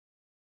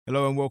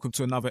Hello and welcome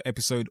to another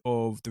episode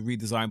of the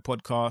Redesign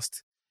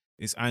Podcast.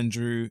 It's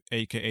Andrew,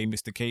 aka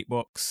Mr.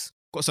 Catebox.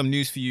 Got some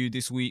news for you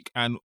this week,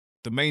 and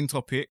the main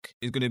topic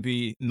is going to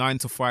be 9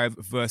 to 5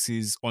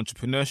 versus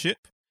entrepreneurship.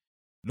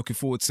 Looking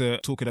forward to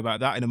talking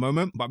about that in a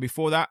moment. But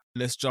before that,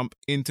 let's jump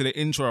into the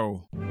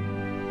intro.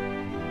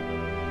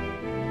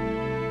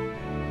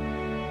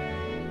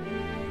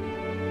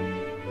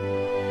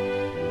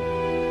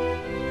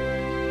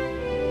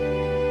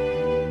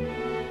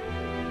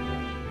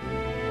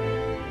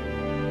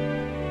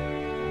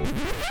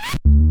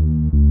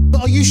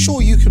 Are you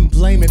sure you can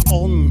blame it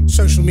on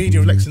social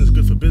media? Flexing is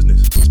good for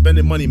business.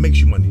 Spending money makes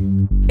you money.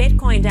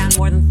 Bitcoin down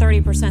more than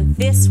 30%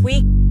 this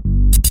week.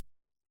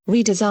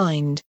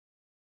 Redesigned.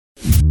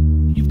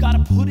 You've got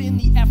to put in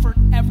the effort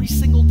every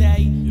single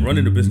day.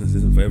 Running a business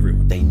isn't for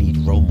everyone. They need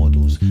role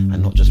models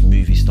and not just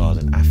movie stars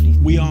and athletes.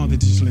 We are the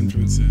digital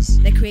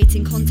influencers. They're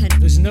creating content.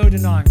 There's no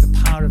denying the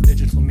power of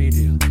digital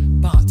media,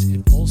 but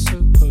it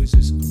also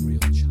poses a real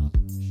challenge.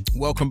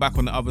 Welcome back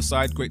on the other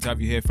side. Great to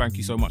have you here. Thank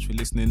you so much for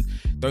listening.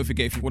 Don't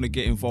forget, if you want to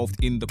get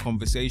involved in the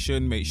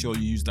conversation, make sure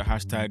you use the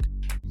hashtag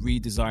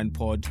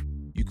RedesignPod.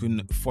 You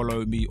can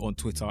follow me on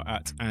Twitter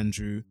at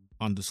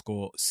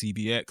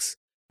Andrew_CBX.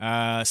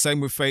 Same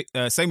with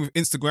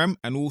Instagram,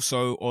 and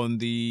also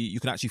you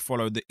can actually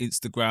follow the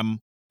Instagram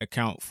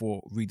account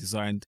for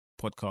Redesigned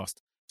Podcast.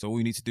 So all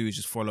you need to do is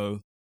just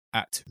follow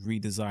at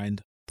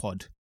Redesigned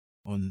Pod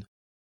on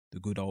the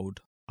good old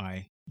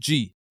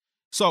IG.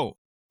 So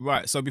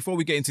before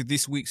we get into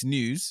this week's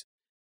news,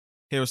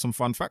 here are some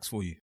fun facts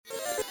for you.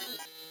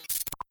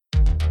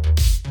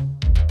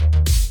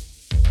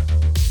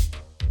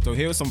 So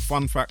here are some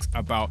fun facts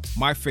about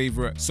my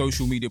favorite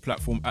social media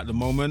platform at the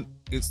moment,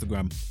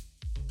 Instagram.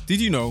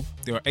 Did you know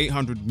there are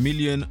 800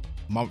 million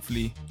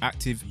monthly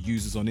active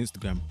users on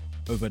Instagram?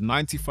 Over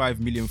 95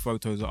 million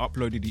photos are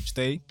uploaded each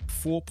day,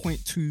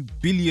 4.2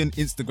 billion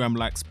Instagram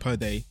likes per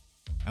day,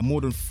 and more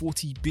than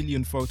 40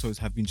 billion photos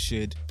have been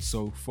shared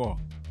so far.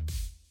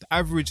 The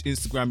average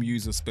Instagram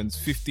user spends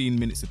 15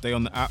 minutes a day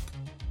on the app.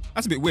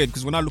 That's a bit weird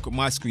because when I look at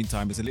my screen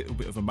time, it's a little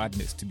bit of a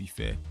madness, to be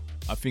fair.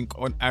 I think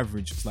on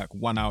average it's like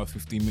 1 hour,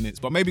 15 minutes,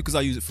 but maybe because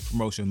I use it for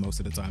promotion most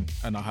of the time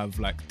and I have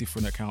like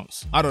different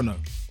accounts. I don't know.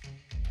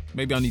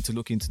 Maybe I need to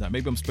look into that.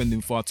 Maybe I'm spending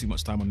far too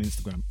much time on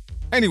Instagram.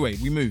 Anyway,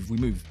 we move.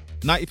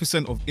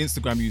 90% of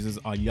Instagram users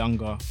are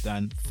younger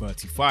than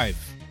 35.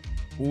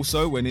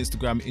 Also, when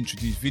Instagram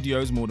introduced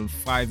videos, more than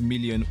 5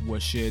 million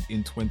were shared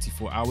in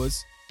 24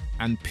 hours.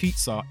 And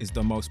pizza is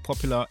the most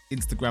popular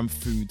Instagram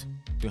food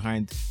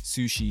behind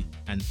sushi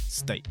and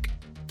steak.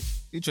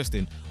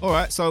 Interesting. All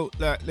right, so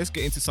let's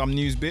get into some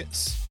news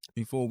bits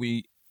before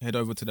we head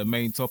over to the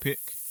main topic.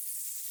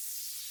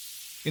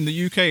 In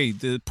the UK,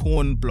 the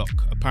porn block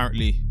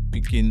apparently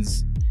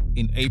begins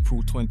in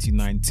April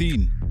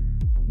 2019.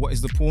 What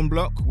is the porn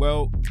block?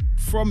 Well,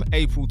 from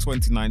April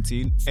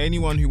 2019,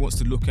 anyone who wants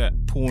to look at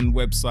porn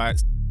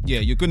websites,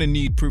 you're going to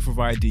need proof of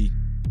ID,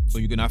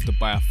 or you're going to have to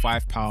buy a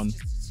 £5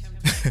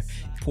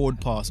 porn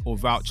pass or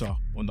voucher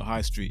on the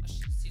high street.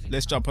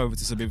 Let's jump over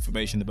to some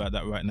information about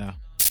that right now.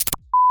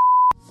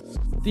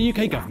 The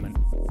UK government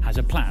has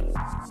a plan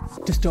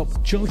to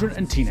stop children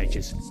and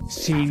teenagers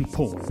seeing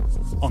porn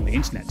on the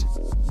internet.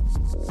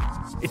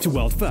 It's a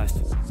world first,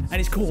 and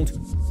it's called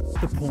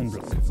the Porn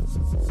Block.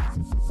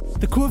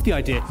 The core of the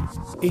idea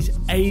is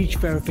age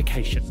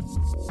verification.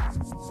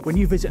 When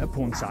you visit a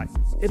porn site,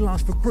 it'll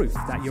ask for proof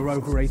that you're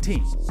over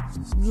 18,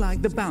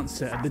 like the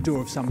bouncer at the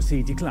door of some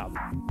seedy club.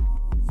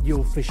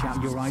 You'll fish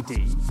out your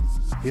ID,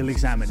 he'll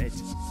examine it,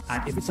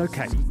 and if it's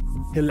okay,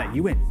 he'll let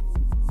you in.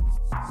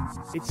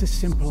 It's a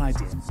simple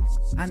idea,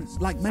 and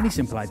like many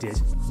simple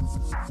ideas,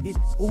 it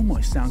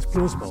almost sounds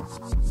plausible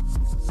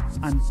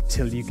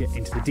until you get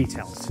into the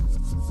details.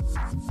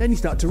 Then you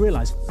start to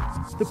realise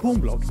the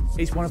porn block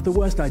is one of the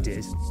worst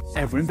ideas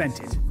ever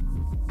invented.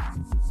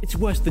 It's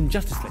worse than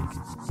Justice League,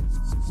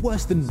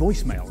 worse than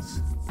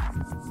voicemails.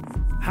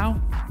 How?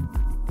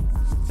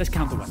 Let's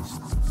count the ways.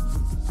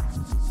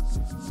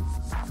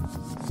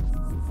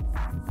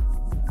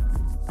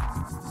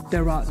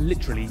 There are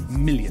literally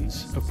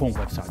millions of porn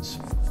websites.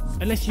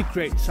 Unless you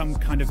create some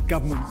kind of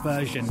government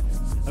version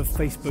of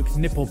Facebook's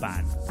nipple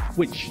ban,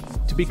 which,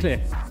 to be clear,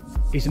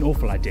 is an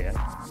awful idea,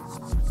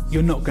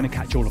 you're not going to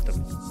catch all of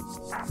them.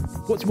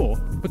 What's more,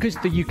 because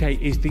the UK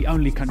is the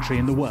only country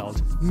in the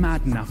world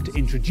mad enough to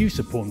introduce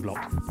a porn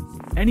block,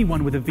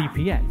 anyone with a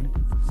VPN,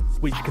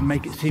 which can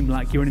make it seem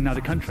like you're in another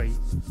country,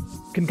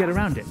 can get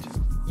around it.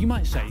 You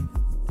might say,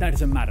 that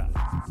doesn't matter.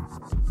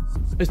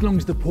 As long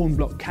as the porn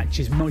block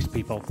catches most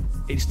people,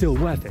 it's still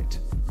worth it.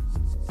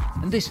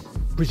 And this,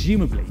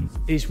 presumably,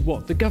 is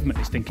what the government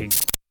is thinking.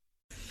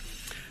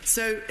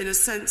 So, in a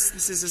sense,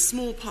 this is a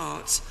small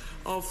part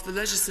of the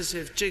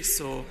legislative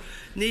jigsaw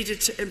needed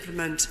to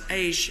implement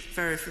age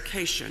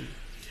verification.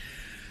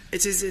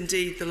 It is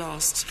indeed the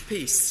last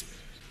piece.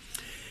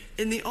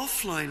 In the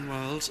offline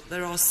world,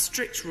 there are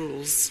strict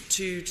rules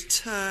to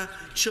deter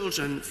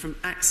children from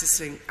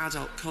accessing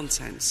adult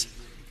content.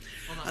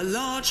 A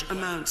large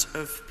amount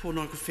of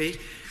pornography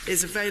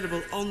is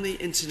available on the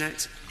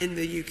internet in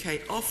the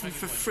UK, often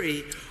for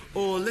free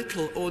or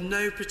little or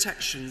no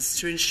protections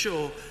to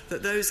ensure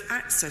that those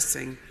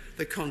accessing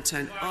the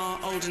content are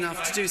old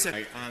enough to do so.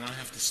 And I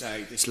have to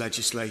say, this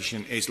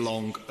legislation is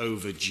long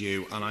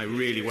overdue, and I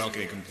really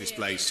welcome it to this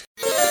place.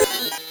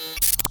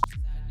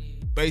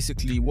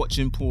 Basically,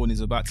 watching porn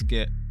is about to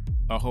get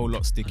a whole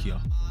lot stickier,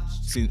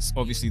 since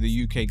obviously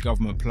the UK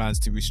government plans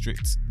to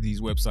restrict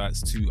these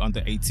websites to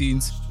under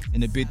 18s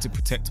in a bid to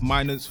protect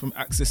minors from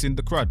accessing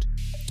the crud.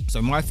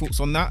 So my thoughts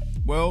on that?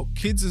 Well,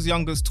 kids as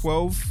young as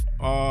 12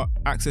 are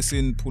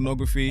accessing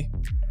pornography.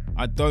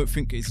 I don't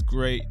think it's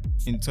great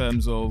in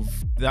terms of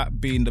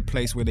that being the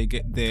place where they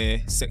get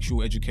their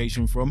sexual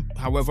education from.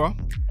 However,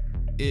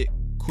 it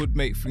could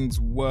make things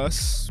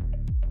worse.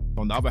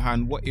 On the other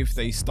hand, what if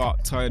they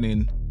start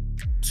turning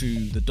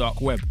to the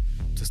dark web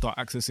to start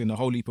accessing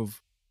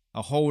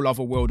a whole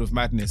other world of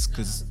madness?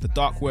 Because the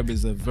dark web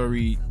is a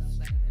very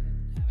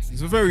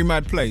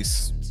mad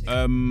place.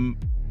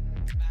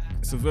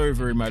 It's a very,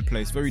 very mad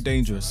place, very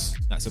dangerous.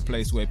 That's a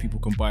place where people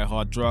can buy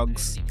hard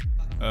drugs,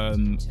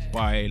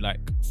 buy like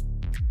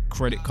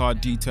credit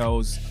card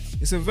details.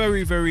 It's a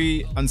very,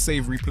 very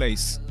unsavory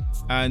place.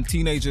 And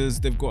teenagers,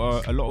 they've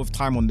got a lot of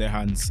time on their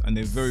hands, and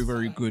they're very,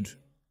 very good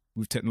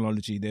with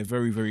technology. They're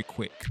very, very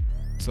quick.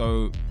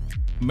 So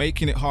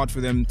making it hard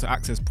for them to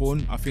access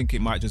porn, I think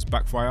it might just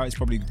backfire.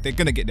 They're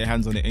gonna get their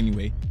hands on it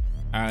anyway,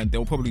 and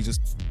they'll probably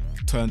just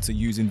turn to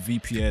using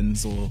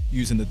VPNs or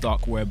using the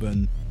dark web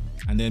and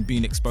then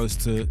being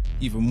exposed to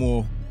even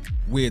more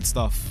weird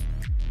stuff.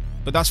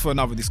 But that's for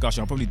another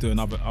discussion. I'll probably do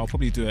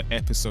an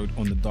episode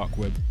on the dark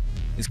web.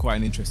 It's quite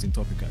an interesting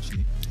topic,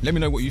 actually. Let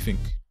me know what you think.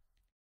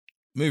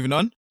 Moving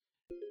on.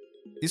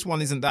 This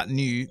one isn't that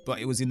new, but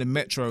it was in the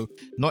Metro.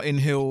 Notting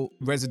Hill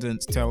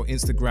residents tell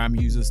Instagram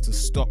users to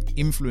stop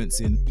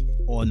influencing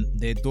on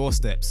their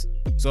doorsteps.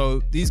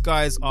 So these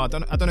guys are, I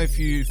don't know if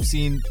you've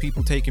seen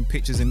people taking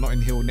pictures in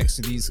Notting Hill next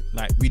to these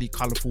like really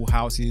colourful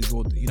houses,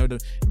 or you know, the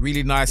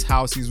really nice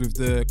houses with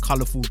the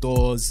colourful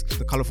doors,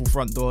 the colourful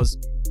front doors.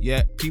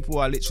 Yeah, people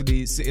are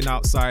literally sitting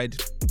outside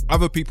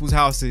other people's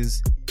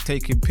houses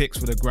taking pics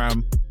for the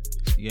gram.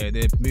 Yeah,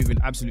 they're moving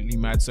absolutely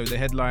mad. So the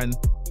headline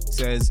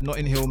says,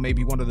 Notting Hill may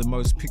be one of the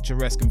most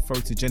picturesque and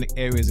photogenic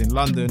areas in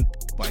London,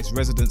 but its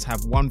residents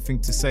have one thing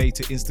to say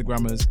to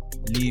Instagrammers: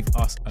 leave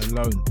us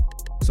alone.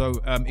 So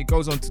it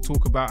goes on to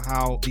talk about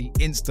how the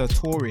Insta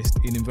tourist,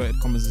 in inverted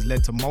commas, has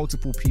led to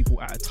multiple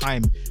people at a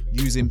time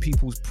using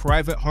people's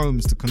private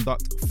homes to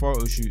conduct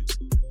photo shoots.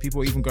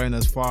 People are even going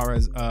as far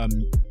as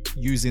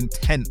using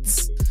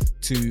tents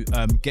to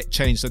get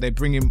changed. So they're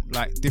bringing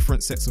like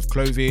different sets of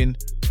clothing,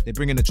 they're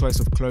bringing a choice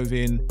of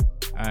clothing,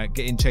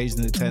 getting changed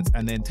in the tent,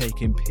 and then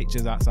taking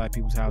pictures outside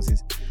people's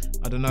houses.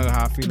 I don't know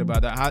how I feel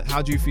about that.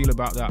 How do you feel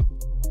about that?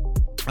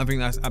 I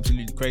think that's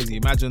absolutely crazy.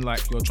 Imagine like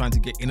you're trying to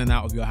get in and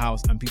out of your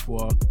house and people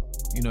are,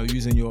 you know,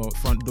 using your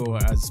front door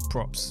as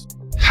props.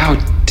 How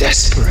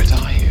desperate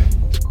are you?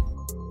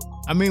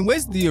 I mean,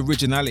 where's the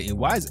originality?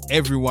 Why is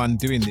everyone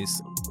doing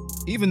this?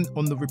 Even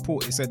on the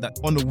report, it said that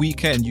on the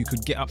weekend you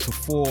could get up to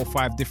 4 or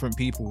 5 different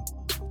people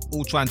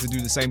all trying to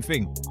do the same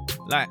thing.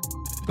 Like,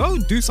 go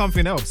do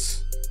something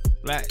else.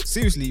 Like,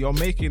 seriously, you're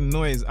making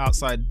noise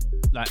outside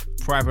like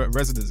private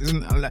residence.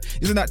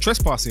 Isn't that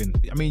trespassing?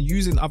 I mean,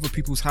 using other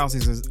people's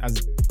houses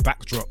as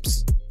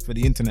backdrops for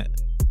the internet.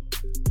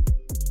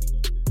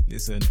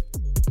 Listen,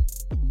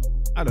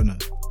 I don't know.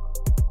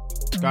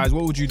 Guys,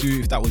 what would you do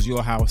if that was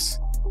your house?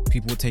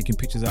 People were taking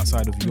pictures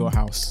outside of your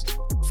house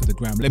for the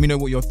gram. Let me know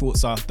what your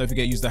thoughts are. Don't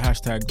forget, use the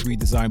hashtag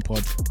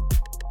 #RedesignPod.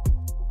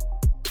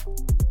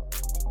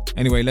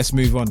 Anyway, let's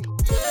move on.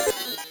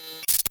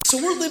 So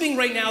we're living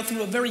right now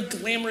through a very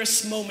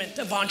glamorous moment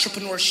of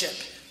entrepreneurship,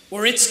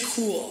 where it's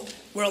cool,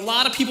 where a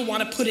lot of people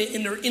want to put it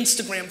in their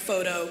Instagram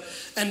photo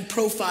and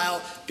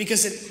profile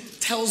because it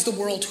tells the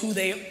world who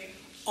they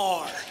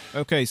are.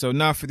 Okay, so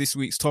now for this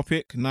week's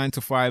topic, 9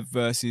 to 5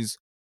 versus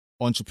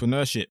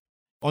entrepreneurship.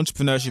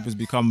 Entrepreneurship has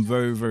become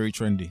very, very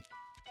trendy.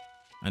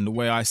 And the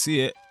way I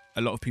see it,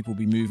 a lot of people will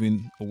be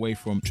moving away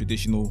from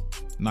traditional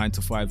 9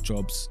 to 5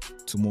 jobs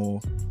to more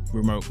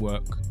remote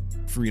work,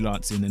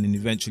 freelancing, and then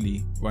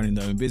eventually running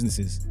their own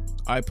businesses.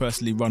 I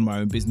personally run my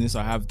own business.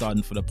 I have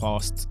done for the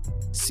past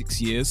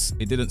 6 years.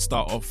 It didn't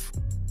start off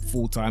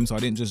full-time, so I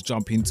didn't just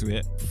jump into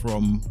it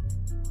from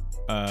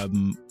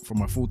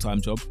my full-time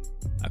job.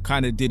 I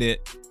kind of did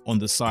it on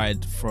the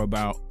side for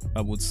about,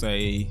 I would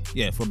say,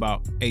 for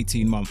about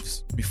 18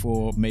 months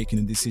before making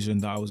a decision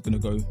that I was going to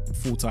go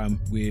full-time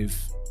with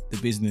the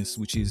business,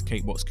 which is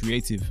Cakebox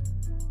Creative.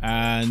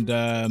 And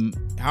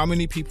how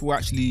many people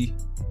actually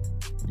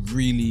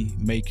really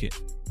make it?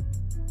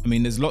 I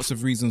mean, there's lots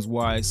of reasons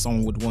why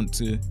someone would want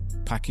to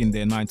pack in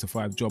their 9 to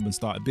 5 job and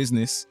start a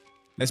business.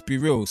 Let's be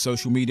real,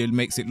 social media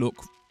makes it look,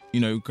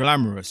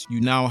 glamorous.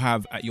 You now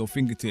have at your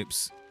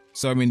fingertips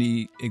so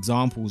many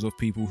examples of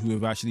people who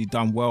have actually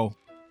done well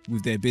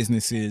with their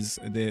businesses.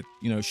 They're,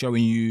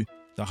 showing you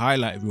the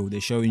highlight reel. They're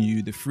showing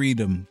you the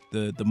freedom,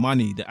 the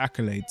money, the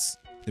accolades,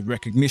 the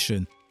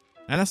recognition.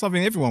 And that's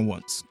something everyone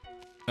wants.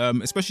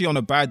 especially on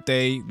a bad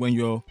day when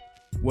you're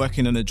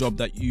working in a job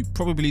that you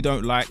probably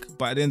don't like,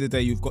 but at the end of the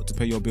day, you've got to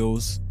pay your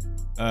bills.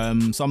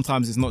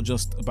 Sometimes it's not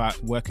just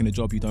about working a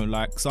job you don't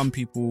like. Some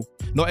people,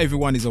 not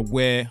everyone is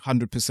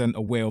 100%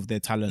 aware of their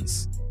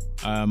talents.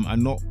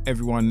 And not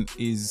everyone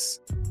is,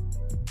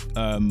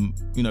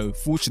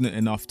 fortunate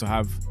enough to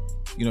have,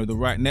 the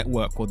right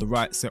network or the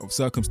right set of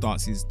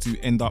circumstances to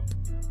end up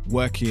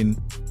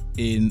working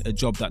in a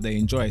job that they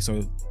enjoy.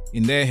 So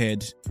in their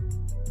head,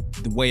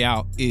 the way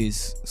out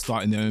is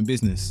starting their own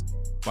business.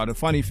 But the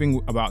funny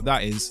thing about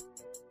that is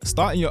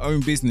starting your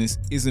own business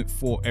isn't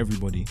for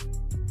everybody.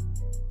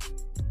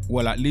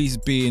 Well, at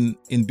least being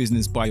in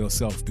business by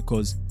yourself,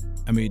 because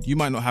you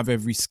might not have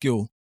every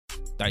skill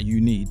that you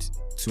need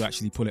to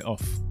actually pull it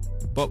off.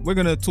 But we're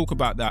going to talk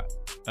about that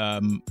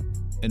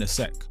in a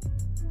sec.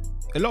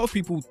 A lot of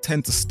people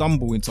tend to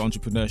stumble into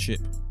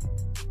entrepreneurship.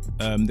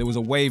 There was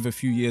a wave a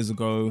few years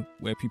ago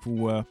where people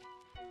were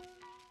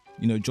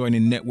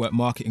joining network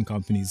marketing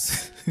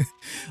companies.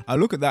 I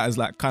look at that as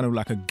kind of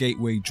like a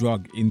gateway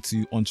drug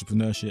into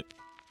entrepreneurship.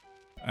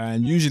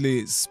 And usually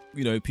it's,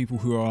 people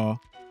who are,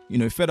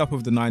 fed up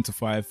of the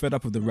 9-to-5, fed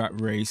up of the rat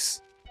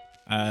race,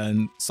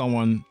 and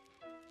someone,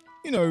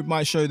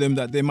 might show them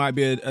that there might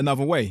be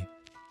another way.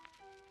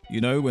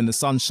 When the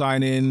sun's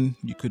shining,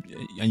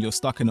 and you're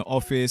stuck in the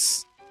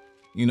office,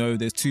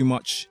 there's too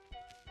much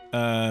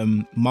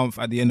month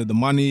at the end of the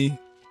money,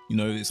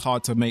 it's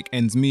hard to make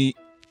ends meet.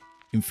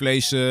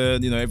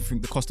 Inflation,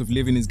 everything, the cost of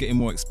living is getting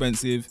more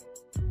expensive.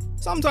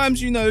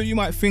 Sometimes, you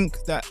might think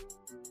that,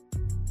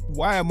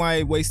 why am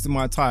I wasting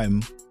my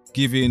time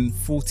giving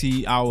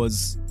 40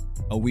 hours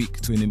a week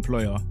to an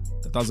employer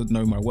that doesn't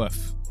know my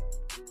worth?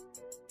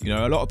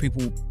 A lot of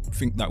people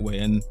think that way.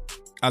 And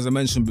as I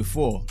mentioned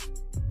before,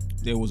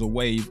 there was a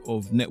wave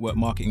of network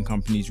marketing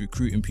companies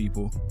recruiting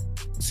people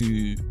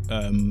to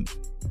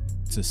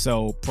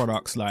sell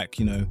products like,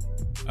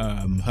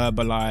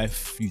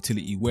 Herbalife,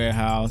 Utility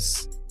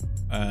Warehouse,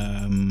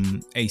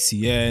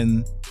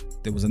 ACN.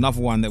 There was another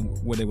one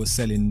where they were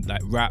selling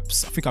like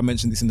wraps. I think I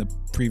mentioned this in the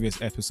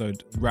previous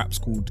episode. Wraps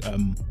called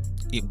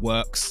It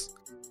Works.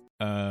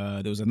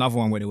 There was another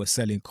one where they were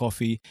selling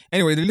coffee.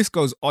 Anyway, the list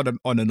goes on and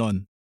on and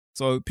on.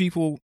 So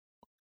people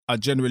are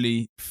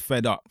generally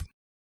fed up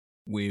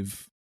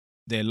with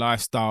their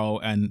lifestyle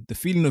and the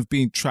feeling of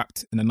being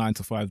trapped in a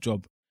 9-to-5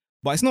 job.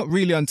 But it's not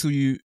really until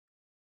you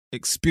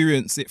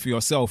experience it for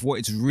yourself what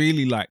it's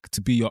really like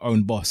to be your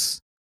own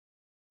boss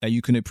that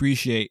you can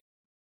appreciate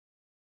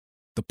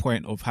the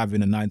point of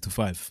having a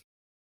 9-to-5.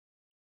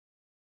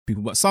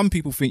 But some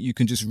people think you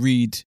can just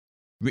read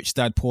Rich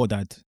Dad, Poor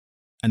Dad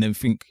and then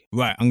think,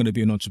 right, I'm going to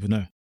be an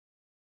entrepreneur.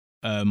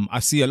 I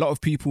see a lot of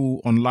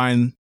people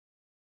online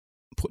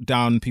put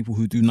down people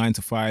who do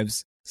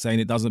 9-to-5s saying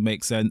it doesn't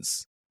make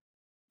sense.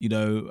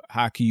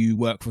 How can you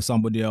work for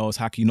somebody else?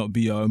 How can you not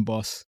be your own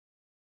boss?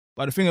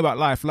 But the thing about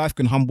life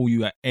can humble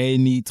you at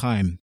any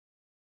time.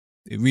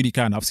 It really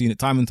can. I've seen it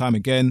time and time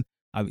again.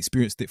 I've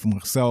experienced it for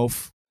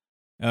myself.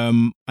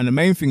 And the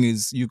main thing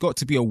is you've got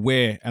to be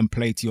aware and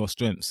play to your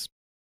strengths.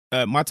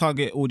 My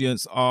target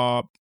audience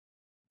are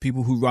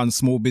people who run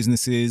small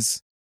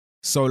businesses,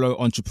 solo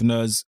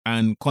entrepreneurs,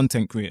 and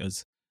content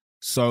creators.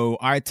 So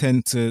I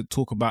tend to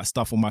talk about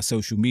stuff on my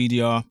social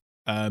media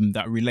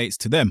that relates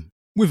to them.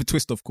 With a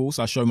twist, of course.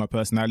 I show my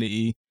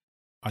personality.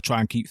 I try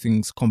and keep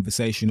things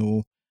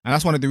conversational. And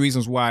that's one of the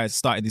reasons why I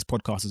started this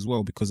podcast as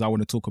well, because I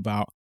want to talk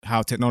about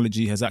how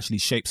technology has actually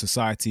shaped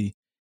society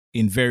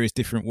in various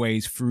different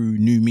ways through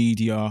new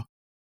media,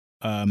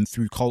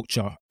 through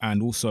culture,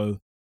 and also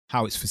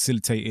how it's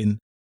facilitating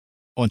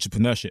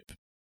entrepreneurship.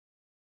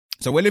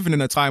 So we're living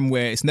in a time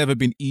where it's never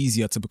been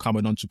easier to become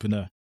an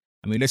entrepreneur.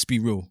 Let's be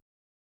real.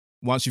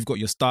 Once you've got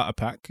your starter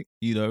pack,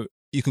 you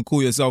can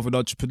call yourself an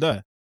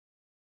entrepreneur.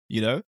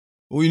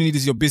 All you need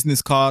is your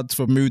business cards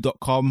from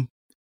Moo.com,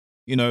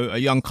 a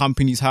young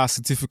company's house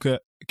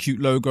certificate, a cute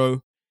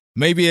logo,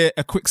 maybe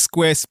a quick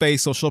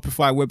Squarespace or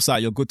Shopify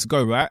website, you're good to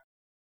go, right?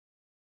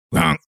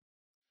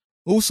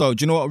 Also,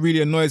 do you know what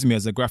really annoys me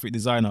as a graphic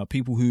designer?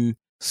 People who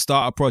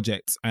start a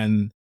project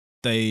and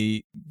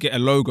they get a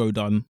logo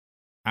done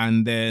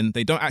and then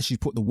they don't actually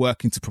put the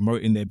work into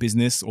promoting their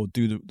business or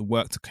do the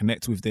work to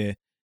connect with their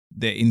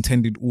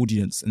intended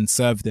audience and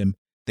serve them.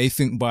 They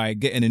think by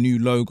getting a new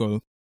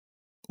logo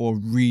or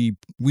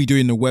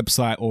redoing the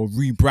website or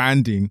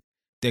rebranding,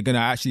 they're going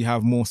to actually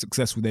have more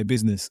success with their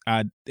business.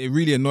 And it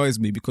really annoys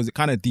me because it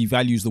kind of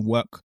devalues the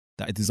work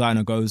that a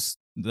designer does.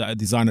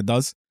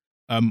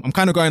 I'm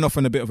kind of going off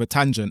on a bit of a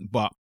tangent,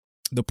 but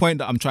the point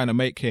that I'm trying to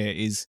make here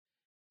is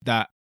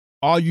that,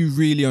 are you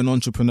really an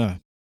entrepreneur?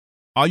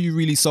 Are you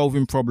really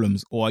solving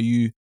problems, or are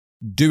you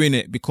doing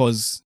it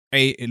because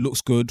A, it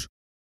looks good,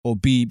 or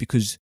B,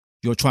 because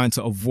you're trying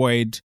to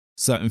avoid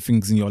certain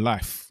things in your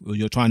life, or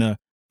you're trying to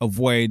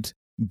avoid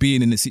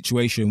being in a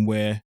situation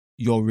where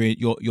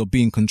you're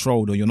being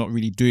controlled, or you're not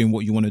really doing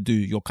what you want to do.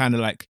 You're kind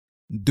of like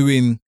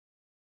doing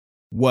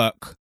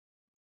work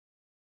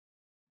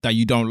that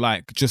you don't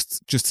like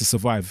just to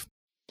survive.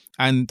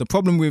 And the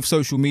problem with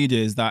social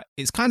media is that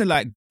it's kind of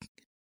like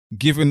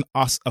giving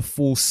us a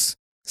false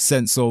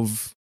sense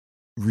of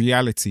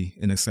reality,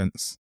 in a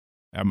sense.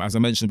 As I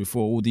mentioned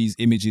before, all these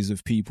images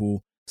of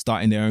people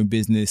starting their own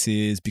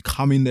businesses,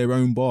 becoming their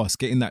own boss,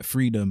 getting that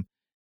freedom,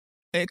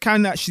 it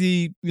can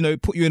actually,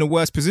 put you in a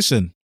worse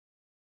position.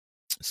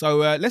 So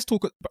let's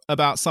talk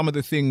about some of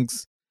the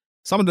things,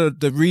 some of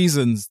the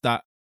reasons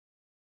that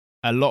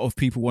a lot of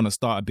people want to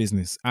start a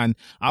business. And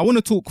I want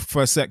to talk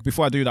for a sec,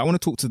 before I do that, I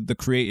want to talk to the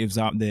creatives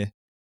out there.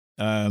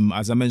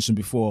 As I mentioned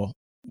before,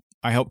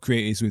 I help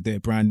creatives with their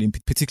branding,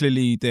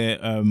 particularly their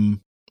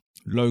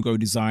logo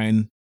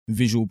design,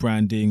 visual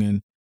branding,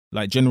 and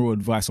like general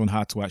advice on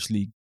how to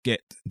actually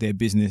get their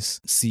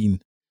business seen,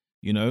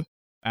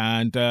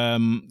 And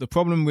the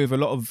problem with a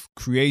lot of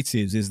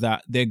creatives is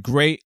that they're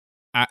great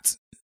at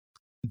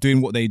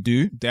doing what they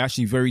do. They're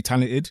actually very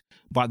talented,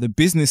 but the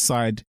business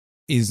side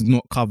is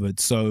not covered.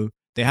 So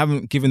they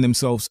haven't given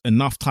themselves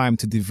enough time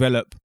to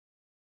develop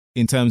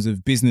in terms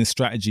of business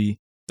strategy,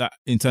 that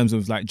in terms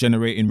of like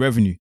generating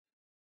revenue.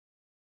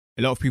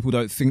 A lot of people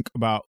don't think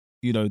about,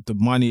 the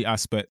money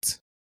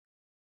aspect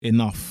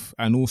enough,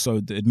 and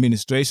also the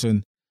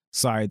administration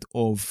side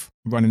of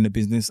running a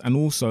business, and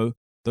also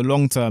the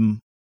long-term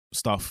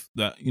stuff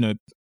that,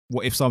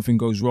 what if something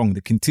goes wrong,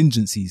 the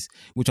contingencies,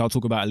 which I'll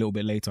talk about a little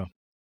bit later.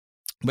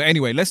 But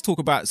anyway, let's talk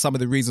about some of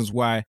the reasons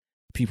why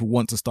people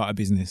want to start a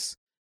business.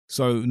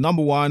 So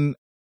number one,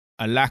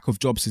 a lack of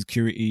job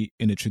security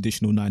in a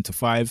traditional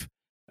 9-to-5.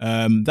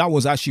 That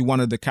was actually one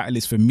of the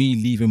catalysts for me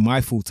leaving my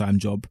full-time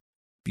job,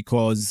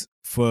 because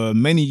for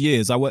many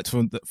years I worked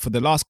for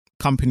the last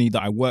company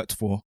that I worked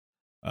for.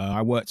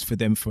 I worked for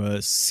them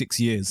for 6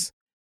 years,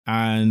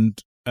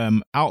 and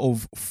out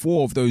of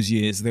 4 of those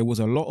years, there was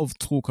a lot of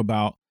talk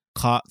about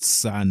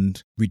cuts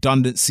and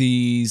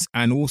redundancies,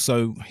 and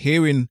also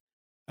hearing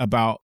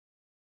about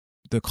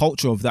the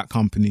culture of that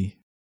company,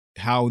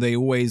 how they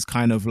always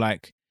kind of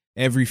like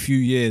every few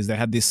years they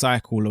had this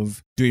cycle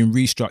of doing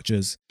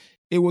restructures.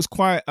 It was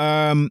quite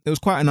an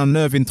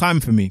unnerving time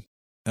for me.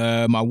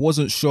 I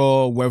wasn't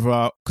sure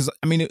whether, because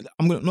I'm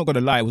not going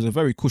to lie, it was a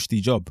very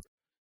cushy job.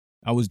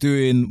 I was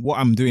doing what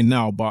I'm doing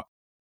now, but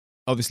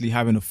obviously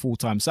having a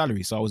full-time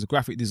salary. So I was a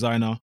graphic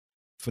designer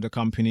for the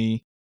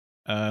company.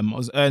 I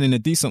was earning a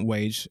decent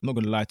wage, I'm not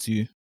going to lie to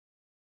you.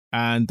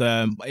 And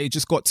it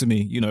just got to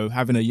me,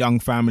 having a young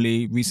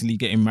family, recently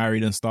getting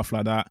married and stuff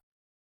like that.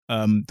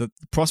 The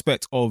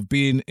prospect of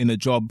being in a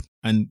job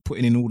and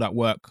putting in all that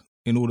work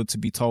in order to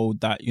be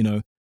told that,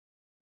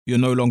 you're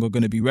no longer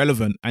going to be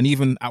relevant. And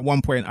even at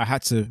one point I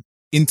had to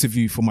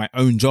interview for my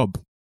own job.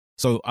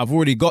 So I've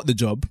already got the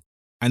job,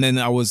 and then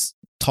I was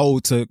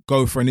told to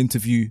go for an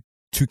interview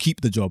to keep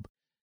the job.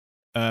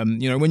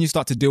 When you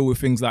start to deal with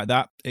things like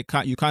that,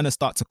 you kind of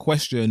start to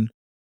question,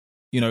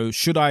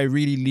 should I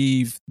really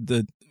leave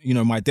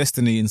my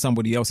destiny in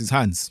somebody else's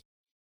hands?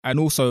 And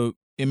also,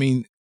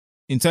 in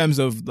terms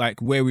of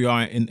like where we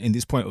are in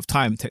this point of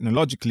time,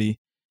 technologically,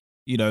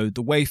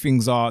 the way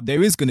things are,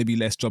 there is going to be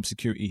less job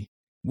security.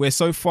 We're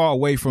so far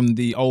away from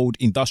the old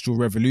industrial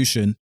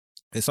revolution.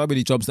 There's so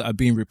many jobs that are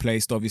being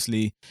replaced,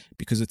 obviously,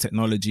 because of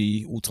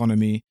technology,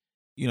 autonomy.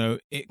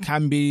 It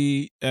can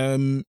be,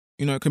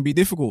 it can be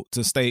difficult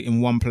to stay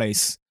in one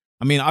place.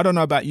 I don't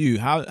know about you.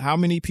 How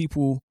many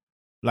people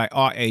like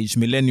our age,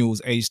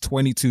 millennials, aged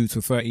 22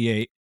 to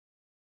 38,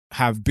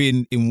 have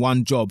been in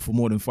one job for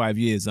more than 5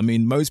 years?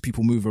 Most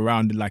people move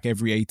around like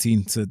every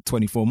 18 to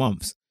 24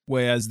 months.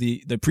 Whereas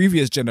the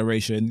previous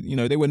generation,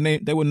 they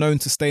were known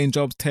to stay in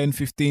jobs 10,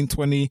 15,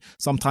 20,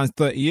 sometimes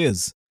 30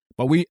 years.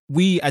 But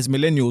we as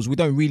millennials, we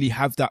don't really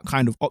have that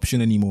kind of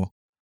option anymore.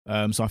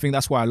 So I think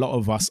that's why a lot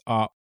of us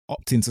are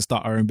opting to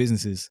start our own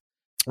businesses.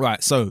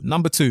 Right. So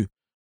number 2,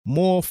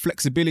 more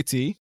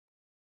flexibility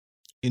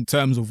in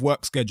terms of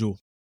work schedule.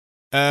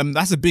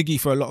 That's a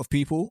biggie for a lot of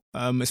people,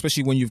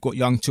 especially when you've got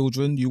young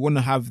children. You want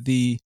to have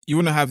the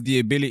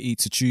ability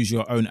to choose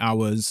your own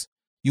hours.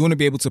 You want to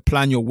be able to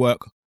plan your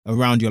work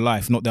around your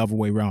life, not the other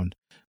way around.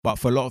 But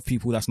for a lot of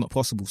people, that's not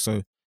possible.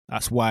 So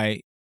that's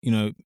why,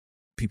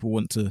 people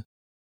want to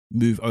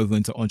move over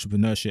into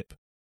entrepreneurship.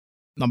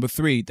 Number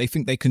 3, they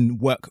think they can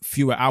work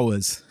fewer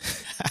hours.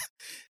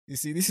 You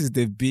see, this is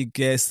the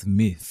biggest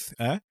myth.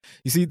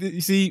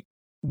 You see,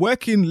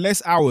 working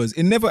less hours,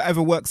 it never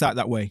ever works out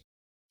that way.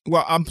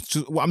 Well, I'm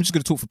just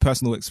going to talk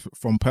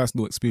from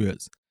personal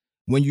experience.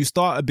 When you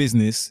start a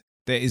business,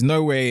 there is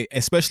no way,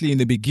 especially in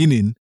the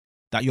beginning,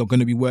 that you're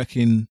going to be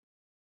working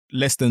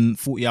less than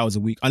 40 hours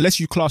a week. Unless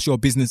you class your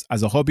business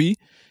as a hobby,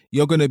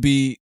 you're going to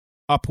be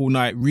up all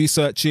night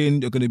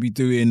researching. You're going to be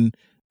doing,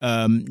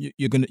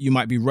 you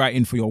might be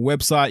writing for your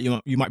website.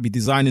 You might be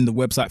designing the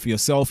website for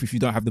yourself if you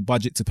don't have the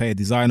budget to pay a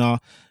designer.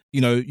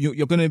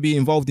 You're going to be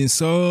involved in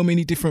so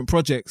many different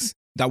projects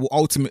that will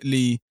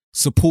ultimately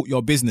support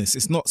your business.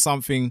 It's not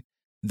something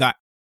that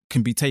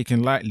can be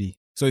taken lightly.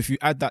 So if you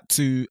add that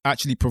to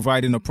actually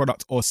providing a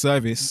product or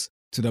service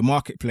to the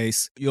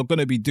marketplace, you're going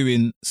to be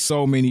doing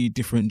so many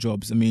different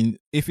jobs.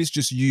 If it's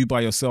just you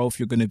by yourself,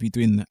 you're going to be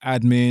doing the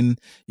admin,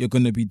 you're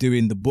going to be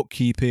doing the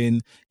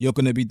bookkeeping, you're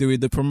going to be doing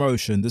the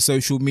promotion, the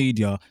social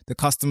media, the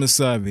customer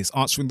service,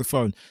 answering the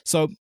phone.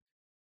 So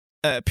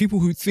people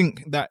who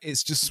think that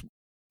it's just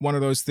one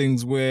of those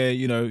things where,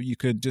 you know, you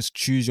could just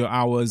choose your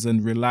hours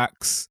and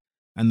relax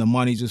and the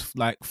money just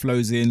like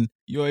flows in,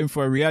 you're in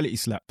for a reality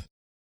slap.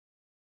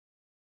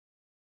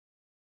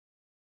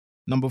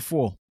 Number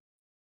 4,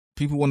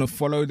 people want to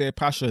follow their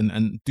passion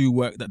and do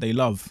work that they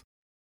love.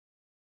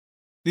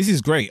 This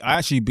is great. I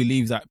actually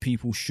believe that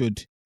people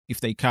should,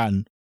 if they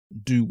can,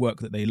 do work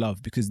that they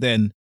love, because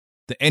then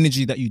the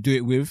energy that you do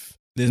it with,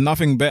 there's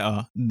nothing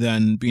better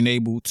than being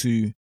able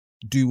to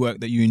do work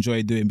that you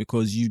enjoy doing,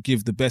 because you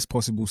give the best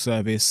possible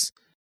service.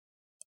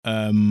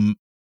 And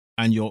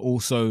you're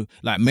also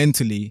like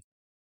mentally,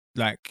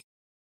 like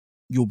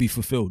you'll be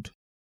fulfilled.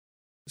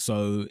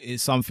 So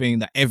it's something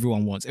that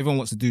everyone wants. Everyone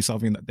wants to do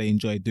something that they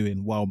enjoy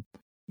doing while,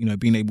 you know,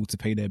 being able to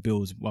pay their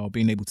bills, while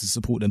being able to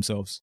support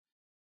themselves.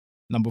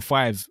 Number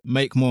 5,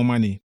 make more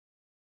money.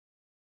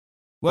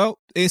 Well,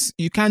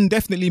 you can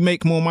definitely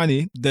make more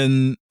money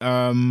than,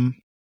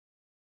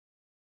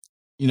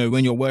 you know,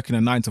 when you're working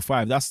a 9 to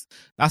 5. That's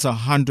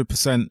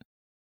 100%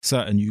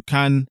 certain. You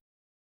can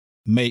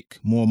make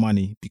more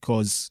money,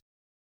 because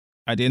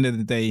at the end of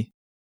the day,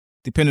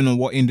 depending on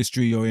what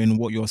industry you're in,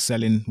 what you're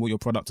selling, what your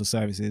product or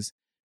service is,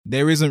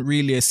 there isn't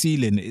really a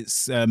ceiling.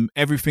 It's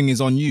everything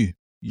is on you.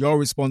 You're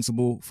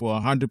responsible for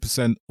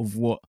 100% of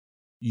what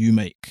you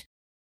make.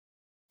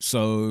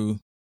 So,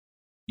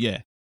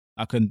 yeah,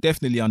 I can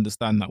definitely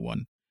understand that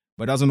one,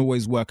 but it doesn't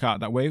always work out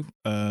that way.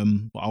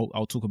 But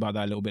I'll talk about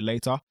that a little bit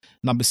later.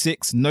 Number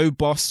 6, no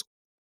boss,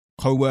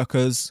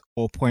 co-workers,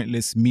 or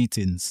pointless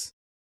meetings.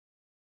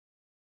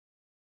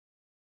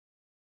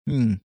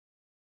 I'm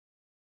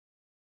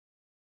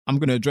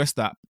going to address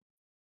that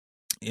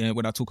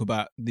when I talk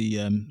about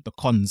the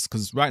cons,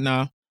 because right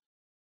now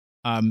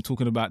I'm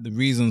talking about the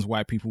reasons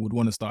why people would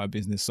want to start a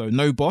business. So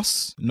no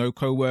boss, no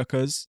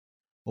co-workers,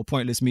 or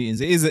pointless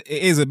meetings. It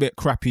is a bit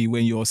crappy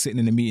when you're sitting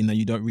in a meeting that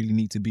you don't really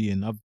need to be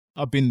in.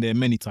 I've been there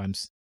many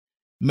times,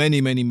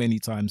 many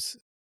times.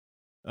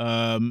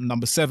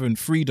 Number 7,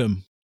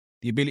 freedom,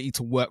 the ability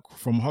to work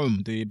from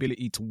home, the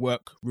ability to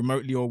work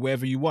remotely or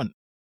wherever you want.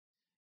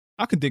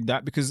 I could dig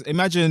that, because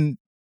imagine,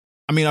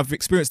 I mean, I've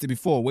experienced it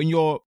before, when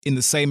you're in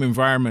the same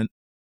environment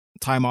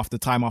time after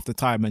time after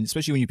time, and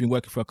especially when you've been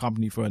working for a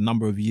company for a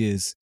number of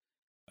years,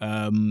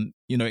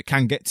 you know, it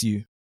can get to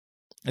you.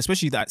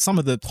 Especially that some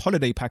of the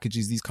holiday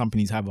packages these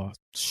companies have are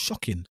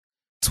shocking.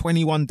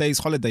 21 days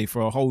holiday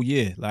for a whole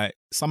year. Like,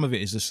 some of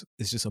it is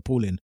just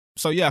appalling.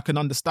 So yeah, I can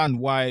understand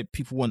why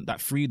people want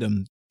that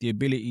freedom, the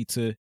ability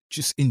to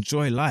just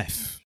enjoy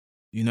life,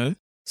 you know?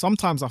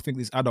 Sometimes I think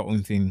this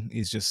adulting thing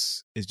is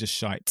just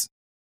shite.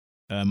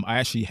 I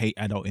actually hate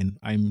adulting.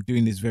 I'm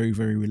doing this very,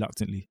 very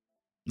reluctantly.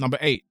 Number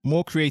 8,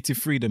 more creative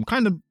freedom.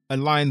 Kind of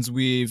aligns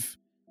with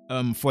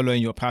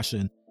following your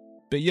passion.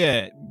 But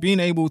yeah, being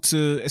able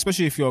to,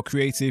 especially if you're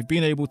creative,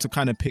 being able to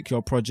kind of pick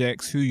your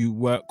projects, who you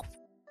work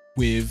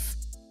with,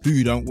 who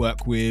you don't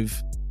work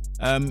with.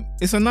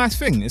 It's a nice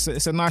thing. It's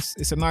a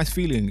nice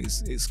feeling.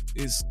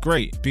 It's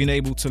great being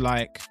able to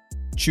like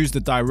choose the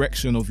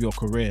direction of your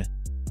career.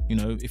 You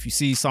know, if you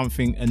see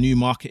something, a new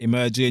market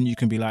emerging, you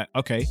can be like,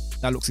 okay,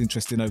 that looks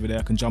interesting over there.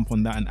 I can jump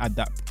on that and add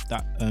that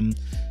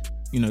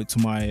you know, to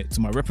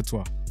my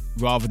repertoire,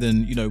 rather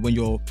than, you know, when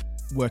you're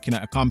working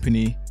at a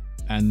company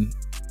and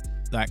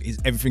like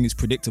everything is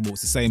predictable.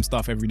 It's the same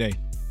stuff every day.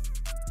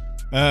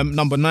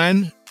 Number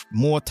 9,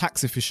 more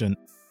tax efficient.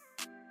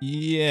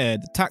 Yeah,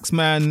 the tax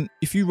man,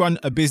 if you run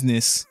a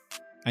business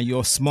and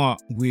you're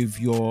smart with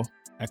your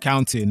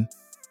accounting,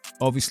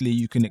 obviously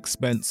you can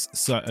expense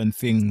certain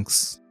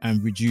things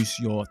and reduce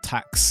your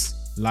tax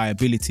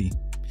liability.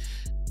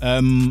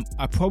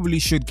 I probably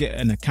should get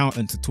an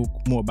accountant to talk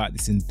more about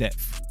this in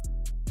depth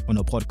on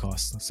a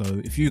podcast. So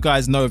if you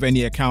guys know of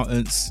any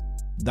accountants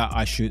that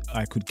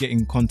I could get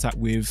in contact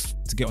with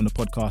to get on the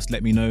podcast,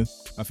 let me know.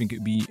 I think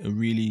it'd be a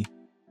really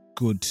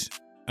good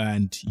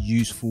and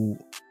useful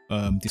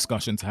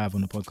discussion to have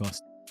on the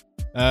podcast.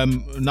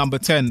 Number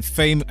 10,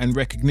 fame and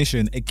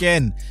recognition.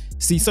 Again,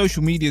 see,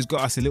 social media's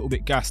got us a little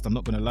bit gassed, I'm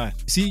not gonna lie.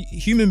 See,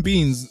 human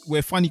beings,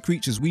 we're funny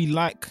creatures. We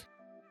like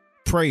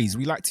praise.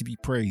 We like to be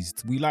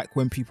praised. We like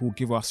when people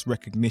give us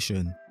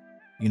recognition.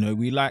 You know,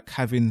 we like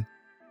having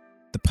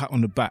the pat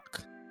on the back,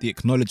 the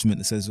acknowledgement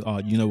that says, oh,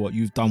 you know what,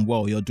 you've done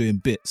well, you're doing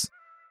bits.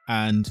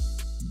 And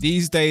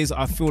these days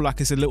I feel like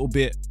there's a little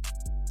bit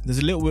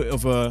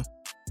of a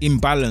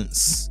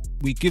imbalance.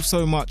 We give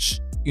so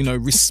much, you know,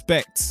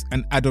 respect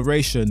and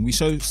adoration. We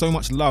show so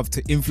much love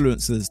to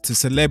influencers, to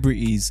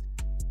celebrities,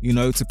 you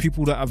know, to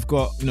people that have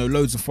got, you know,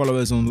 loads of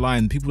followers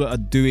online, people that are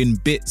doing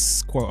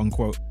bits, quote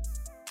unquote.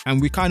 And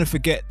we kind of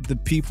forget the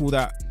people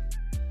that,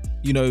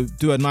 you know,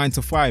 do a 9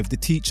 to 5, the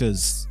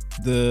teachers,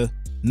 the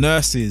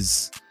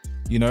nurses,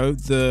 you know,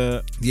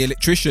 the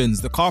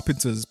electricians, the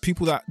carpenters,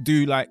 people that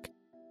do like,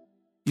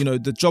 you know,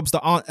 the jobs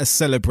that aren't as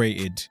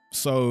celebrated.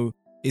 So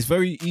it's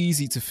very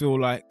easy to feel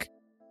like,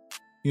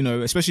 you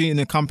know, especially in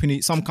a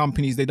company, some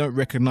companies, they don't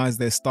recognize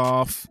their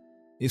staff.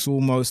 It's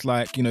almost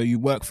like, you know, you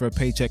work for a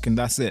paycheck and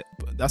that's it.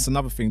 But that's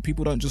another thing.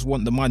 People don't just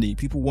want the money.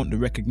 People want the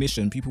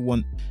recognition. People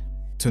want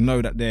to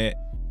know that they're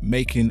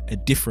making a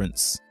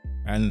difference.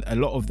 And a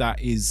lot of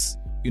that is,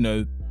 you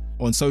know,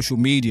 on social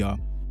media,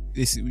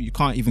 you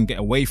can't even get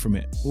away from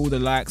it. All the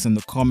likes and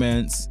the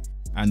comments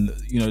and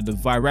the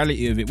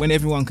virality of it. When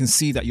everyone can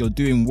see that you're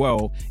doing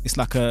well, it's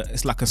like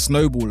a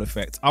snowball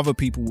effect. Other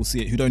people will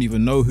see it who don't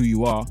even know who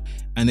you are,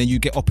 and then you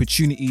get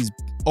opportunities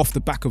off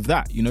the back of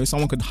that.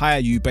 Someone could hire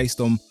you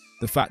based on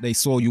the fact they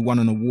saw you won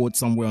an award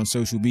somewhere on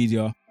social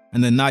media,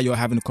 and then now you're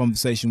having a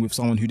conversation with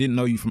someone who didn't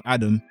know you from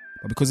Adam,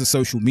 but because of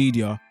social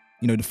media,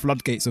 the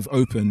floodgates have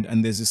opened,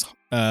 and there's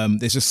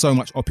just so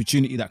much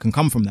opportunity that can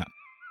come from that.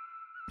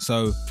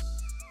 So,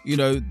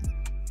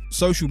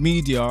 social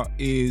media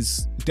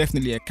is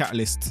definitely a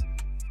catalyst,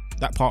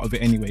 that part of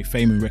it anyway,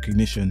 fame and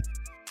recognition.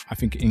 I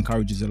think it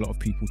encourages a lot of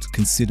people to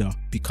consider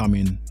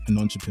becoming an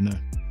entrepreneur.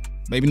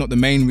 Maybe not the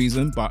main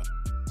reason, but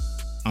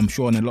I'm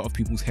sure in a lot of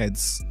people's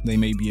heads, they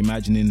may be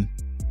imagining,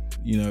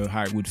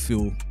 how it would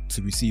feel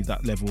to receive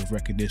that level of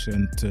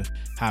recognition, to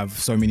have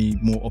so many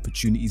more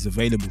opportunities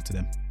available to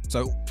them.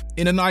 So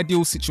in an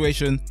ideal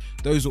situation,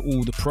 those are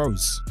all the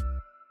pros.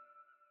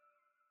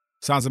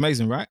 Sounds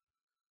amazing, right?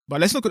 But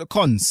let's look at the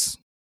cons.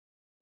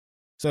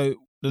 So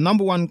the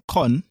number one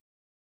con,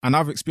 and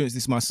I've experienced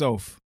this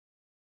myself,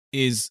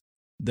 is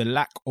the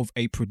lack of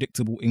a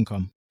predictable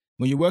income.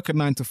 When you work a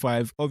 9 to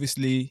 5,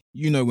 obviously,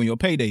 when your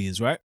payday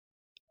is, right?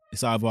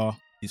 It's either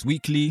it's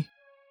weekly,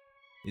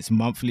 it's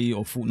monthly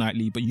or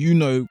fortnightly, but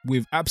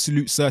with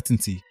absolute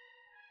certainty,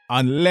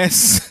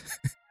 unless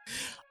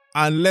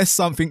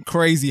something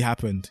crazy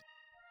happened,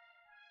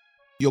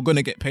 you're going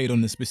to get paid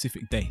on a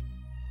specific day.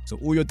 So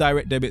all your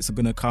direct debits are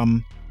going to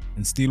come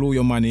and steal all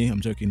your money.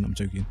 I'm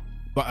joking.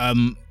 But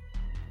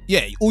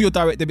all your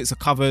direct debits are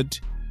covered.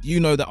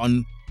 That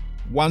on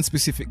one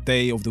specific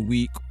day of the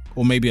week,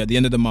 or maybe at the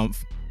end of the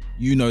month,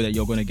 that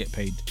you're going to get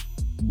paid.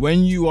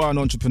 When you are an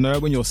entrepreneur,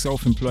 when you're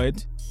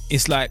self-employed,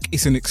 it's like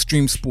it's an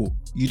extreme sport.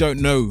 You don't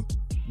know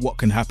what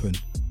can happen.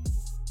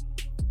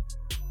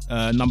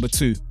 Number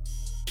 2.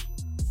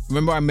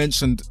 Remember I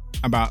mentioned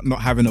about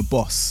not having a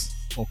boss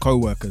or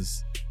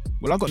co-workers?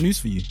 Well, I've got news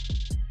for you.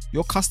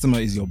 Your customer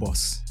is your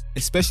boss,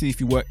 especially if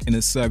you work in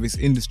a service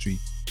industry.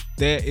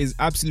 There is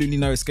absolutely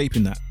no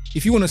escaping that.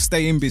 If you want to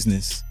stay in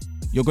business,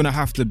 you're going to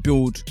have to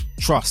build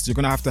trust. You're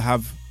going to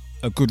have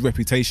a good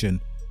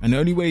reputation. And the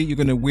only way you're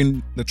going to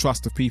win the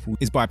trust of people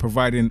is by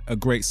providing a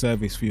great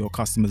service for your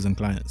customers and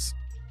clients.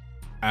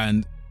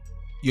 And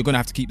you're going to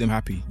have to keep them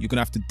happy. You're going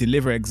to have to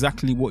deliver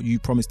exactly what you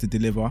promised to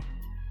deliver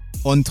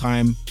on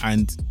time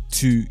and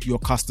to your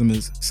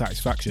customers'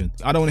 satisfaction.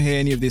 I don't want to hear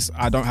any of this.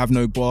 I don't have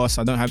no boss.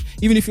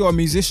 Even if you're a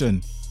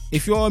musician.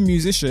 If you're a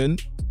musician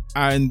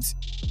and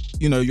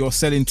you're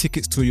selling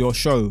tickets to your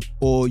show,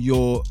 or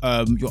you're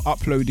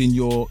uploading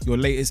your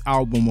latest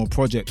album or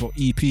project or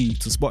EP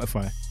to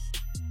Spotify,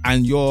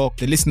 and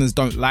the listeners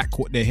don't like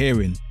what they're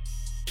hearing,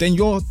 then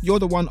you're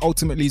the one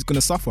ultimately is going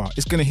to suffer.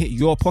 It's going to hit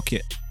your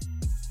pocket.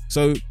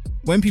 So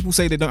when people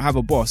say they don't have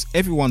a boss,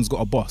 everyone's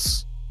got a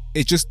boss.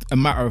 It's just a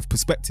matter of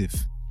perspective,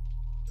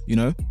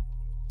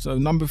 So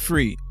number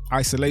 3,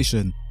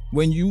 isolation.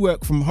 When you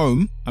work from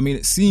home,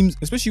 it seems,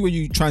 especially when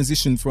you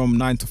transition from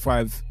 9 to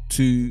 5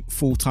 to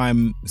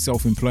full-time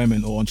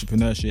self-employment or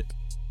entrepreneurship,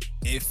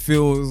 it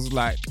feels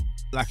like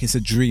it's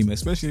a dream,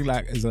 especially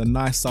like it's a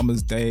nice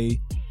summer's day.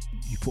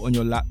 You put on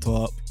your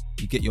laptop,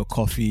 you get your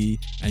coffee,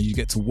 and you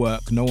get to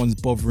work. No one's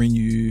bothering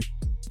you. Do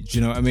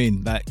you know what I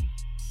mean? Like,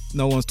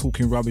 no one's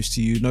talking rubbish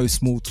to you. No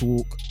small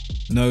talk.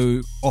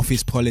 No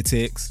office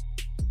politics.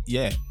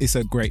 Yeah, it's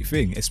a great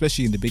thing,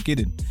 especially in the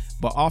beginning.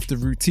 But after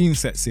routine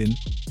sets in,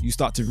 you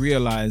start to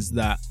realize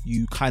that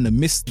you kind of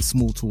miss the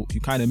small talk. You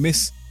kind of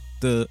miss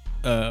the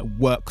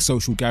work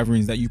social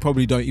gatherings that you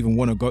probably don't even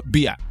want to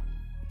be at.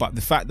 But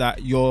the fact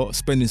that you're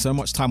spending so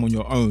much time on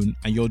your own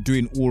and you're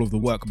doing all of the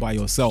work by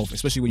yourself,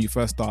 especially when you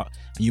first start,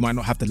 and you might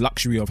not have the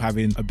luxury of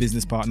having a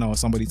business partner or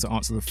somebody to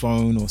answer the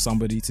phone or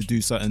somebody to do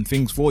certain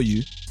things for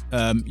you,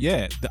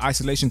 the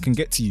isolation can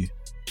get to you.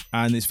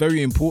 And it's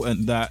very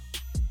important that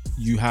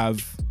you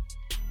have,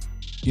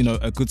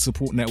 a good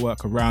support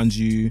network around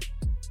you,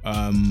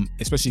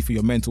 especially for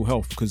your mental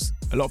health, because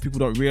a lot of people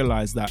don't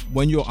realize that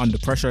when you're under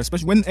pressure,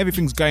 especially when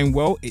everything's going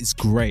well, it's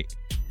great.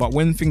 But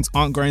when things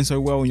aren't going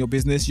so well in your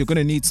business, you're going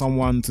to need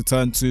someone to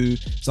turn to,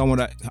 someone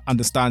that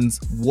understands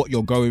what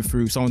you're going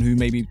through, someone who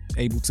may be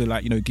able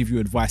to give you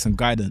advice and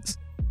guidance.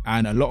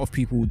 And a lot of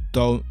people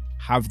don't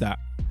have that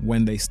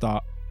when they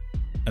start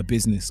a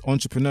business.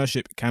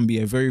 Entrepreneurship can be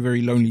a very,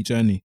 very lonely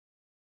journey,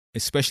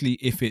 especially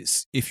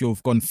if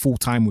you've gone full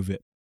time with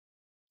it.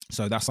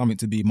 So that's something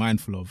to be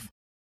mindful of.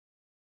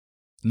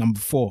 Number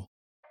 4,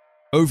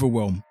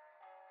 overwhelm.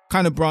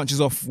 Kind of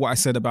branches off what I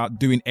said about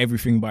doing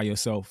everything by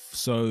yourself.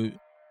 So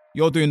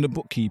you're doing the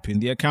bookkeeping,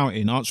 the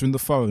accounting, answering the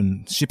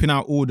phone, shipping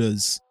out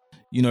orders,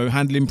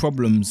 handling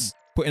problems,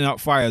 putting out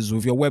fires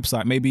with your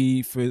website.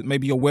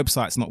 Maybe your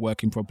website's not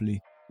working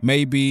properly.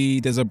 Maybe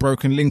there's a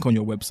broken link on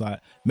your website.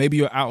 Maybe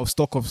you're out of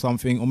stock of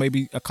something, or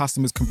maybe a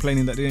customer's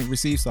complaining that they didn't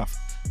receive stuff.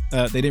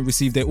 They didn't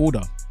receive their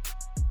order.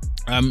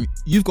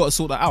 You've got to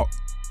sort that out.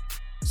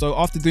 So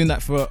after doing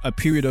that for a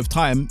period of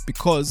time,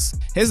 because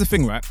here's the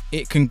thing, right?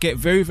 It can get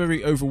very,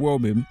 very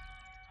overwhelming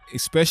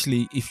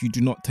especially if you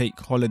do not take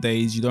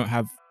holidays, you don't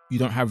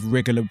have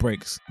regular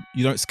breaks,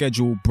 you don't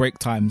schedule break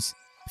times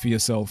for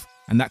yourself.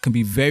 And that can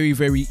be very,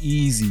 very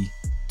easy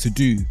to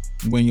do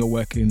when you're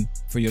working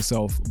for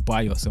yourself,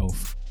 by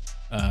yourself.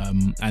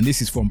 And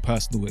this is from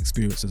personal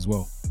experience as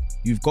well.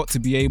 You've got to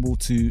be able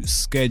to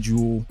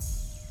schedule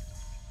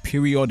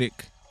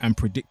periodic and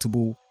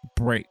predictable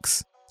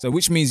breaks. So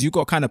which means you've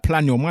got to kind of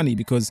plan your money,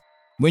 because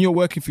when you're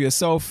working for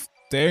yourself,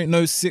 there ain't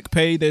no sick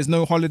pay, there's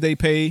no holiday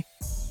pay.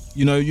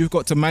 You know, you've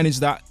got to manage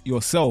that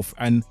yourself,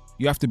 and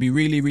you have to be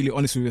really, really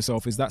honest with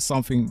yourself. Is that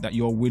something that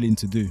you're willing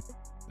to do?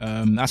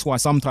 That's why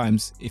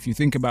sometimes, if you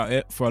think about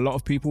it, for a lot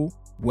of people,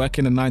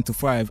 working a 9 to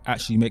 5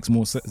 actually makes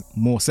more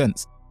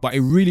sense. But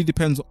it really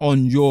depends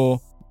on your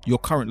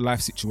current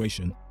life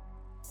situation.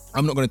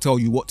 I'm not going to tell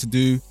you what to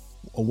do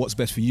or what's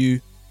best for you.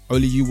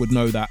 Only you would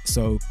know that.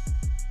 So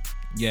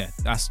yeah,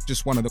 that's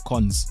just one of the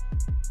cons.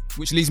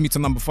 Which leads me to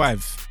number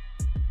 5.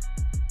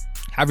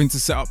 Having to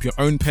set up your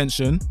own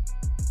pension,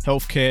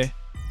 healthcare,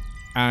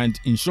 and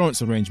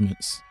insurance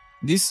arrangements.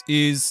 This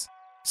is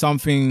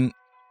something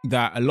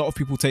that a lot of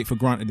people take for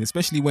granted,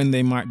 especially when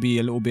they might be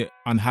a little bit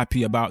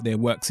unhappy about their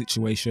work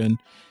situation.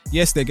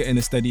 Yes, they're getting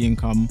a steady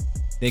income.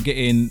 They're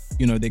getting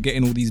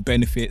all these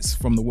benefits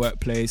from the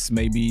workplace.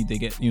 Maybe they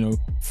get,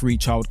 free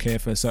childcare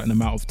for a certain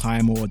amount of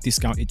time, or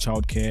discounted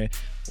childcare,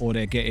 or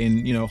they're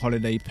getting,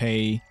 holiday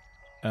pay,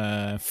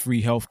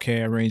 free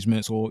healthcare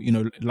arrangements, or,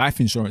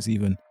 life insurance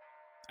even.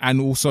 And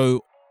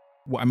also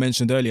what I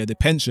mentioned earlier, the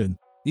pension.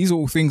 These are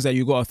all things that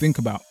you got to think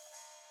about.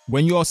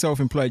 When you're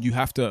self-employed, you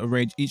have to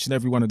arrange each and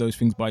every one of those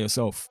things by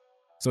yourself.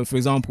 So for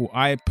example,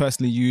 I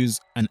personally use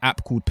an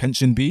app called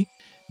PensionBee,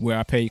 where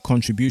I pay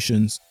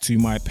contributions to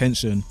my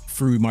pension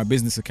through my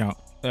business account.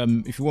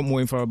 If you want more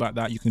info about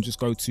that, you can just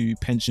go to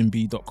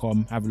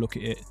pensionbee.com, have a look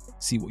at it,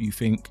 see what you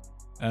think.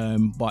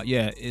 But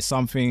yeah, it's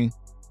something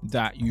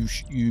that you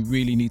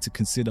really need to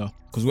consider,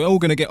 because we're all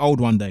going to get old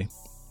one day,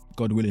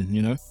 God willing,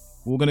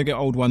 We're going to get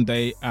old one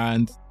day,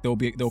 and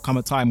there'll come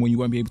a time when you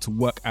won't be able to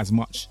work as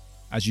much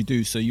as you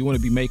do. So you want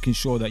to be making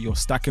sure that you're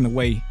stacking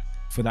away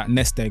for that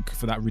nest egg,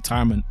 for that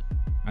retirement.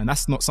 And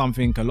that's not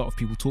something a lot of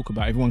people talk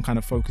about. Everyone kind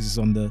of focuses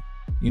on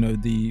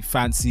the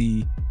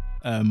fancy,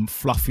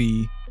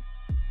 fluffy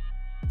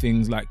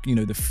things like,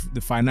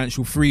 the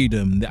financial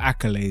freedom, the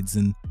accolades,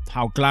 and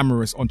how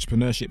glamorous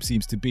entrepreneurship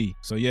seems to be.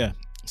 So yeah,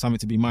 something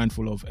to be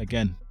mindful of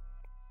again.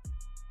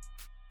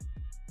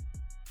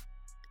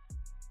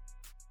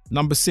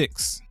 Number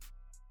 6,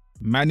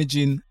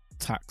 managing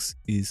tax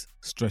is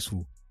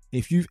stressful.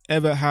 If you've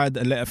ever had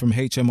a letter from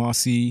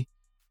HMRC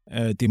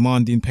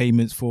demanding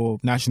payments for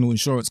national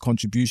insurance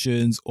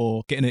contributions,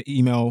 or getting an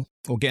email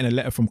or getting a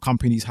letter from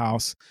Companies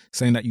House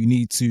saying that you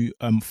need to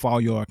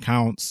file your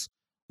accounts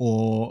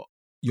or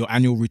your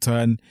annual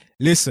return,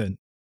 listen,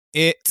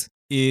 it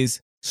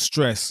is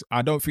stress.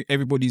 I don't think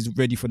everybody's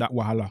ready for that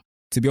wahala.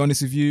 To be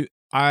honest with you,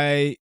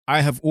 I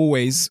have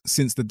always,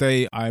 since the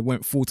day I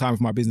went full-time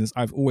with my business,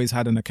 I've always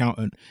had an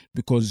accountant,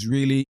 because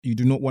really you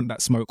do not want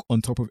that smoke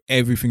on top of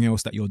everything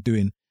else that you're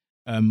doing.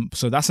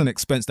 So that's an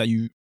expense that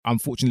you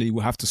unfortunately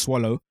will have to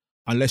swallow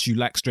unless you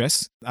like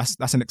stress.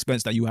 That's an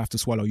expense that you have to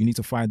swallow. You need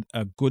to find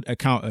a good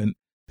accountant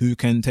who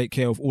can take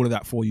care of all of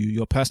that for you.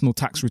 Your personal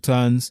tax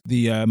returns,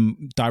 the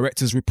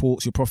director's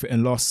reports, your profit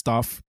and loss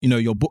stuff,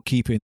 your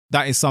bookkeeping.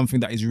 That is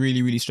something that is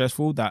really, really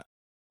stressful that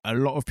a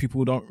lot of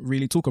people don't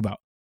really talk about.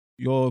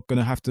 You're going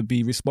to have to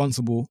be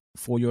responsible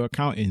for your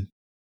accounting.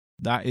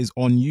 That is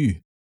on you.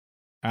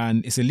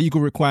 And it's a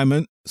legal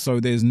requirement, so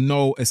there's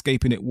no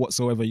escaping it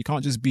whatsoever. You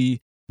can't just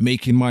be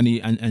making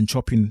money and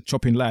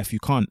chopping life. You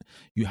can't.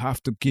 You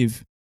have to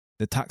give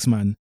the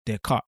taxman their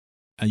cut,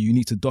 and you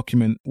need to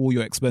document all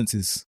your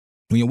expenses.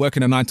 When you're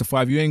working a 9 to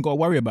 5, you ain't got to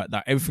worry about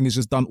that. Everything is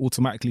just done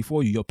automatically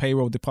for you. Your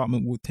payroll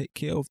department will take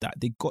care of that.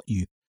 They got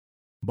you.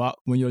 But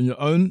when you're on your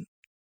own,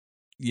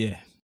 yeah.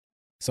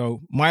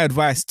 So my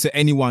advice to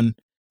anyone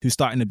who's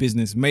starting a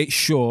business, make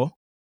sure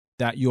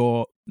that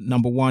you're,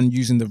 number one,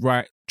 using the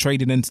right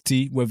trading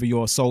entity, whether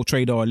you're a sole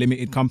trader or a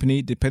limited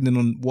company, depending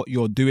on what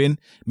you're doing.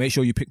 Make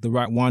sure you pick the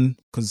right one,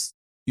 because,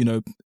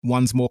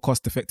 one's more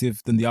cost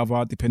effective than the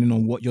other, depending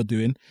on what you're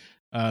doing.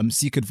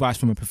 Seek advice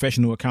from a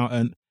professional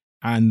accountant,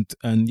 and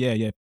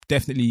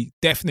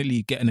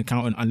definitely get an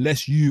accountant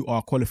unless you are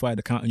a qualified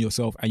accountant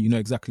yourself and you know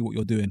exactly what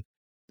you're doing.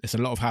 It's a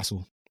lot of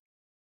hassle.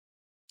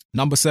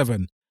 Number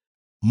 7,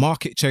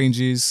 market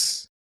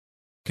changes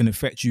can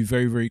affect you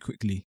very, very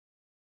quickly.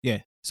 Yeah,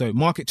 so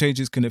market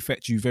changes can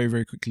affect you very,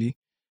 very quickly.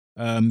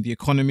 The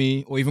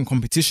economy or even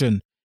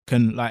competition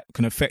can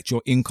affect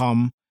your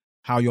income,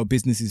 how your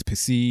business is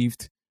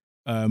perceived,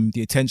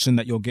 the attention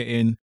that you're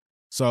getting.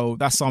 So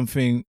that's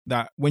something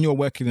that when you're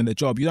working in a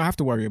job, you don't have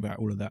to worry about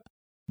all of that.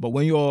 But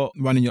when you're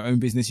running your own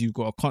business, you've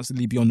got to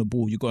constantly be on the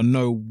ball. You've got to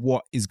know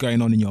what is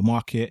going on in your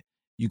market.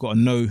 You've got to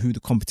know who the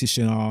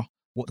competition are,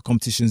 what the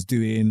competition's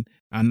doing,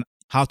 and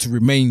how to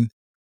remain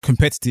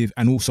competitive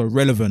and also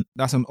relevant.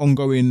 That's an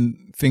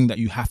ongoing thing that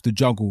you have to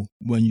juggle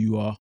when you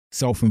are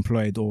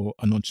self-employed or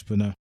an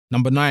entrepreneur.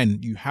 Number 9,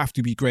 you have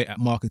to be great at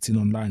marketing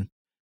online.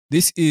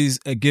 This is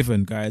a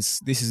given, guys.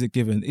 This is a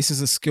given. This is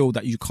a skill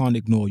that you can't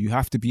ignore. You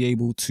have to be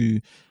able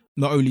to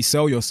not only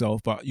sell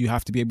yourself, but you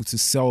have to be able to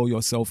sell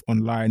yourself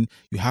online.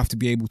 You have to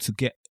be able to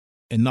get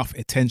enough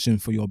attention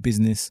for your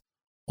business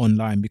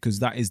online, because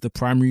that is the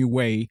primary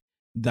way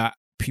that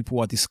people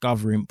are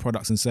discovering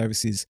products and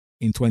services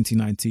in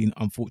 2019,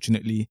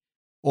 unfortunately,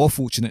 or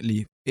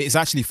fortunately. It's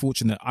actually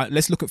fortunate.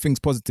 Let's look at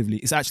things positively.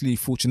 It's actually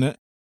fortunate,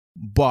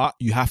 but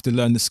you have to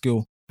learn the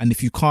skill. And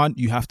if you can't,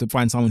 you have to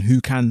find someone who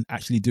can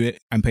actually do it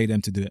and pay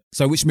them to do it.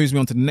 So which moves me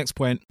on to the next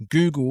point.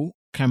 Google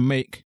can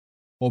make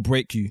or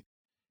break you.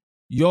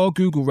 Your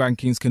Google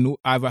rankings can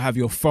either have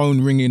your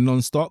phone ringing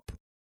nonstop,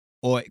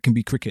 or it can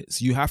be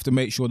crickets. You have to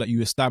make sure that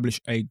you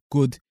establish a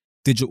good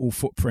digital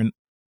footprint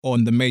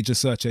on the major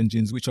search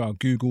engines, which are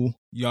Google,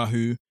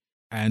 Yahoo,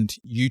 and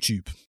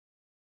YouTube.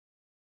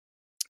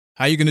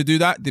 How you're going to do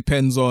that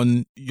depends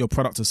on your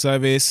product or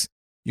service.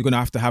 You're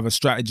going to have a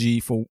strategy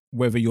for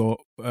whether you're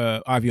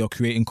either you're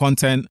creating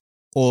content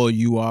or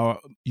you are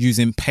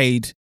using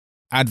paid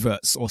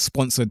adverts or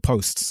sponsored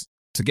posts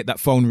to get that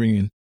phone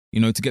ringing,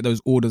 to get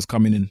those orders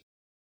coming in.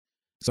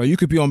 So you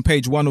could be on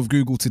page 1 of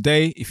Google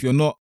today. If you're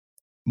not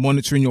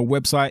monitoring your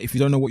website, if you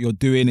don't know what you're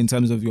doing in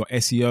terms of your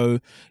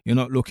SEO, you're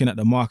not looking at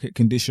the market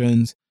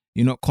conditions,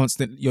 you're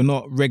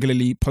not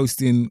regularly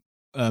posting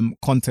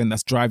content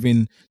that's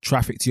driving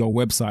traffic to your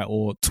website,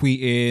 or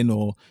tweeting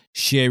or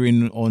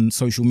sharing on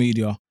social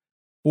media,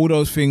 all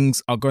those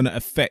things are going to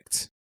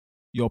affect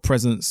your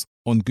presence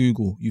on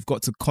Google. You've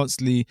got to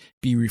constantly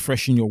be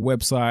refreshing your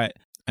website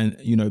and,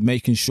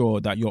 making sure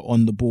that you're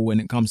on the ball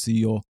when it comes to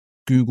your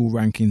Google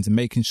rankings, and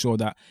making sure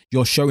that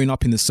you're showing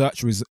up in the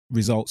search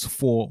results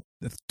for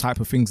the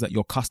type of things that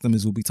your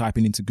customers will be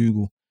typing into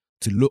Google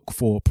to look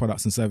for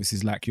products and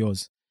services like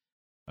yours.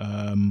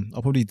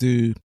 I'll probably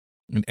do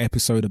an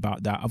episode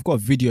about that. I've got a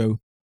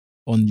video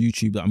on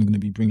YouTube that I'm going to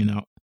be bringing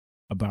out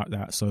about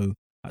that. So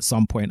at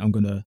some point, I'm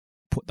going to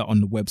put that on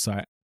the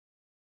website,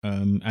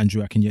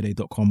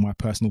 andrewakinyede.com, my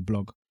personal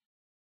blog,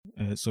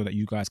 so that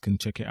you guys can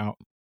check it out.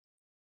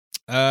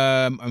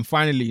 And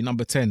finally,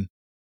 number 10,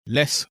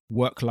 less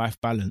work-life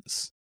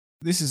balance.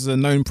 This is a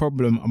known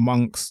problem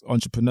amongst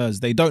entrepreneurs.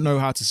 They don't know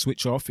how to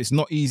switch off. It's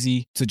not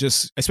easy to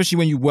just, especially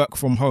when you work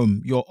from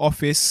home, your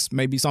office,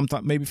 maybe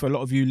for a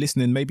lot of you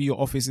listening, maybe your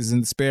office is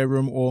in the spare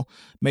room, or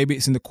maybe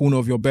it's in the corner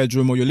of your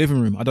bedroom or your living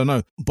room. I don't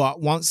know.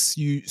 But once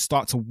you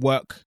start to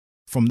work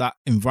from that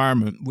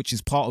environment, which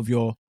is part of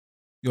your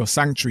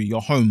sanctuary,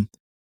 your home,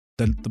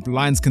 the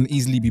lines can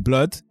easily be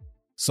blurred.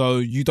 So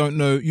you don't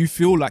know, you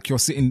feel like you're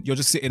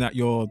just sitting at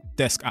your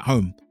desk at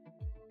home.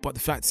 But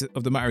the fact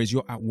of the matter is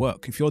you're at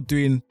work. If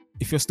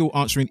you're still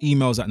answering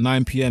emails at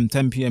 9 p.m.,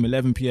 10 p.m.,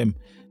 11 p.m.,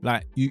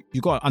 like you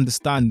got to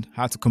understand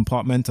how to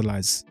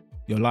compartmentalize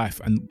your life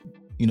and,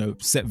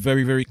 set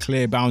very, very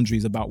clear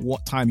boundaries about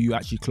what time you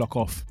actually clock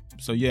off.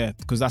 So yeah,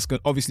 because that's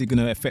obviously going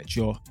to affect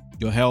your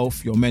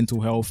health, your mental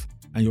health,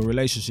 and your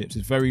relationships.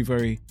 It's very,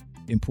 very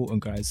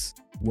important, guys.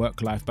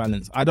 Work-life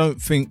balance. I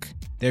don't think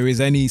there is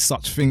any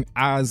such thing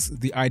as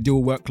the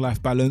ideal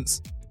work-life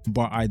balance,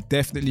 but I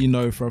definitely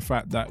know for a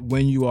fact that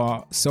when you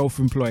are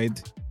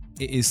self-employed,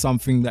 it is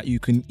something that you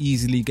can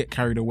easily get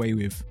carried away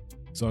with.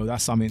 So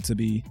that's something to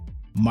be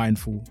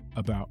mindful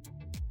about.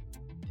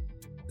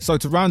 So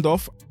to round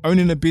off,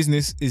 owning a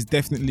business is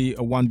definitely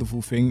a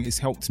wonderful thing. It's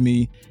helped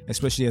me,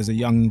 especially as a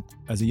young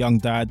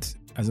dad,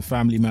 as a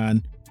family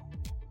man,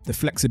 the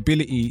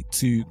flexibility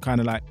to kind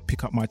of like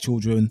pick up my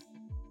children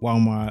while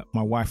my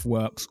wife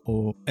works,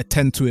 or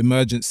attend to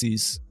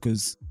emergencies,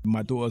 because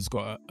my daughter's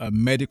got a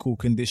medical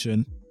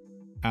condition,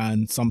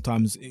 and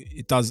sometimes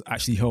it does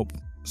actually help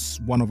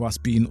one of us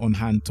being on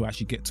hand to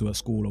actually get to a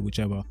school or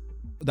whichever.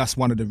 That's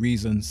one of the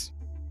reasons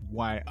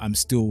why I'm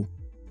still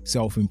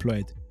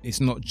self-employed.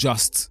 It's not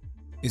just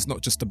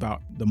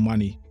about the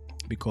money,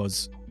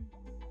 because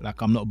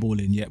like I'm not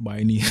balling yet by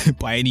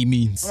any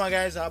means. Come on,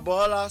 guys, our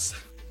ballers.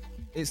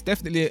 It's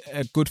definitely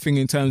a good thing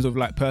in terms of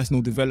like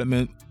personal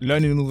development,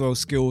 learning all those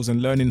skills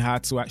and learning how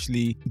to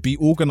actually be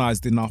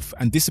organized enough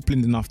and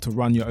disciplined enough to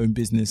run your own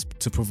business,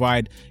 to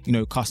provide,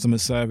 customer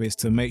service,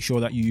 to make sure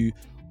that you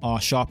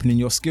are sharpening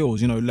your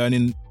skills,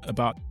 learning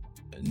about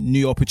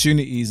new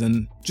opportunities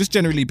and just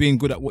generally being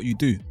good at what you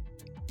do.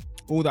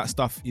 All that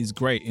stuff is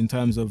great in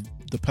terms of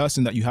the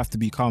person that you have to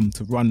become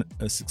to run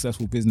a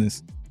successful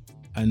business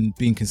and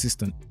being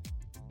consistent.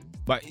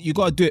 But you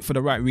got to do it for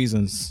the right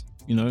reasons,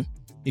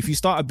 If you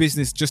start a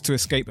business just to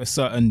escape a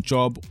certain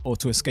job or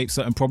to escape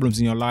certain problems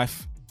in your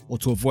life or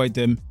to avoid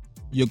them,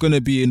 you're going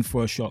to be in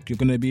for a shock. You're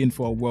going to be in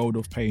for a world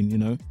of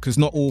pain, because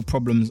not all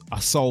problems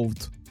are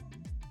solved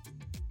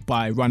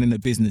by running a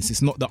business.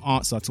 It's not the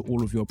answer to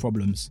all of your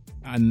problems.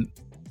 And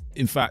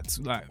in fact,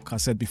 like I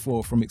said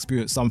before, from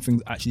experience, some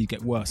things actually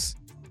get worse.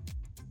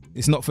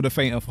 It's not for the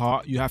faint of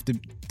heart. You have to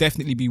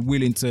definitely be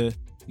willing to,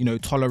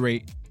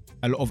 tolerate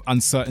a lot of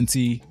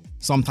uncertainty,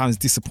 sometimes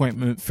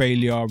disappointment,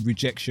 failure,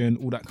 rejection,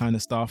 all that kind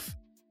of stuff.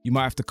 You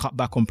might have to cut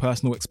back on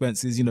personal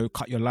expenses,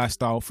 cut your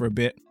lifestyle for a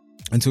bit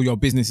until your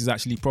business is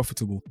actually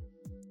profitable.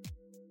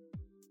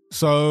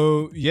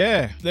 So,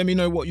 yeah, let me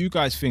know what you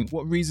guys think.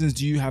 What reasons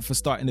do you have for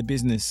starting a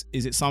business?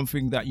 Is it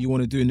something that you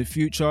want to do in the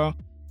future?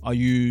 Do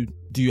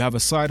you have a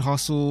side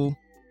hustle?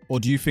 Or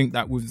do you think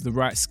that with the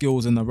right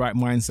skills and the right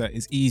mindset,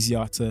 it's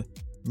easier to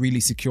really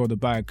secure the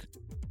bag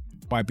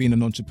by being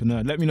an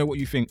entrepreneur? Let me know what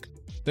you think.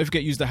 Don't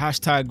forget to use the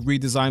hashtag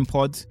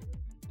RedesignPod.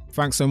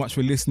 Thanks so much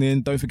for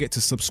listening. Don't forget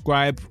to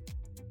subscribe.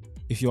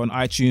 If you're on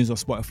iTunes or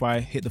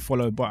Spotify, hit the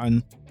follow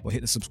button or hit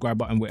the subscribe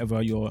button,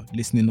 wherever you're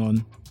listening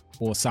on,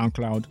 or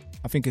SoundCloud.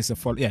 I think it's a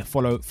follow. Yeah,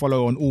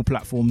 follow on all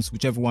platforms,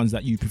 whichever ones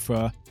that you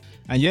prefer.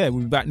 And yeah,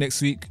 we'll be back next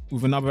week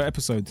with another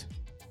episode.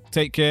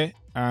 Take care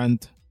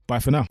and bye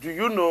for now. Do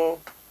you know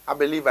I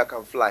Believe I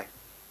Can Fly?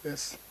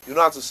 Yes. You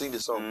know how to sing the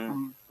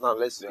song? Now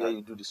let's hear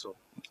you do the song.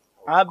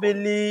 I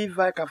believe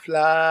I can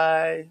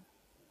fly.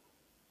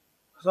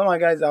 Some of my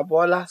guys are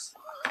ballers.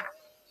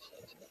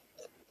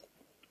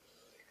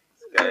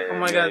 Oh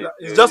my God,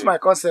 it's just my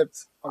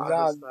concept of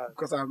that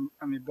because I'm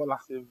a baller.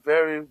 It's a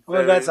very,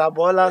 my guys are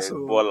ballers.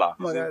 Baller.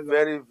 It's a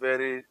very,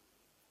 very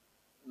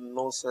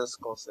nonsense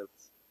concept.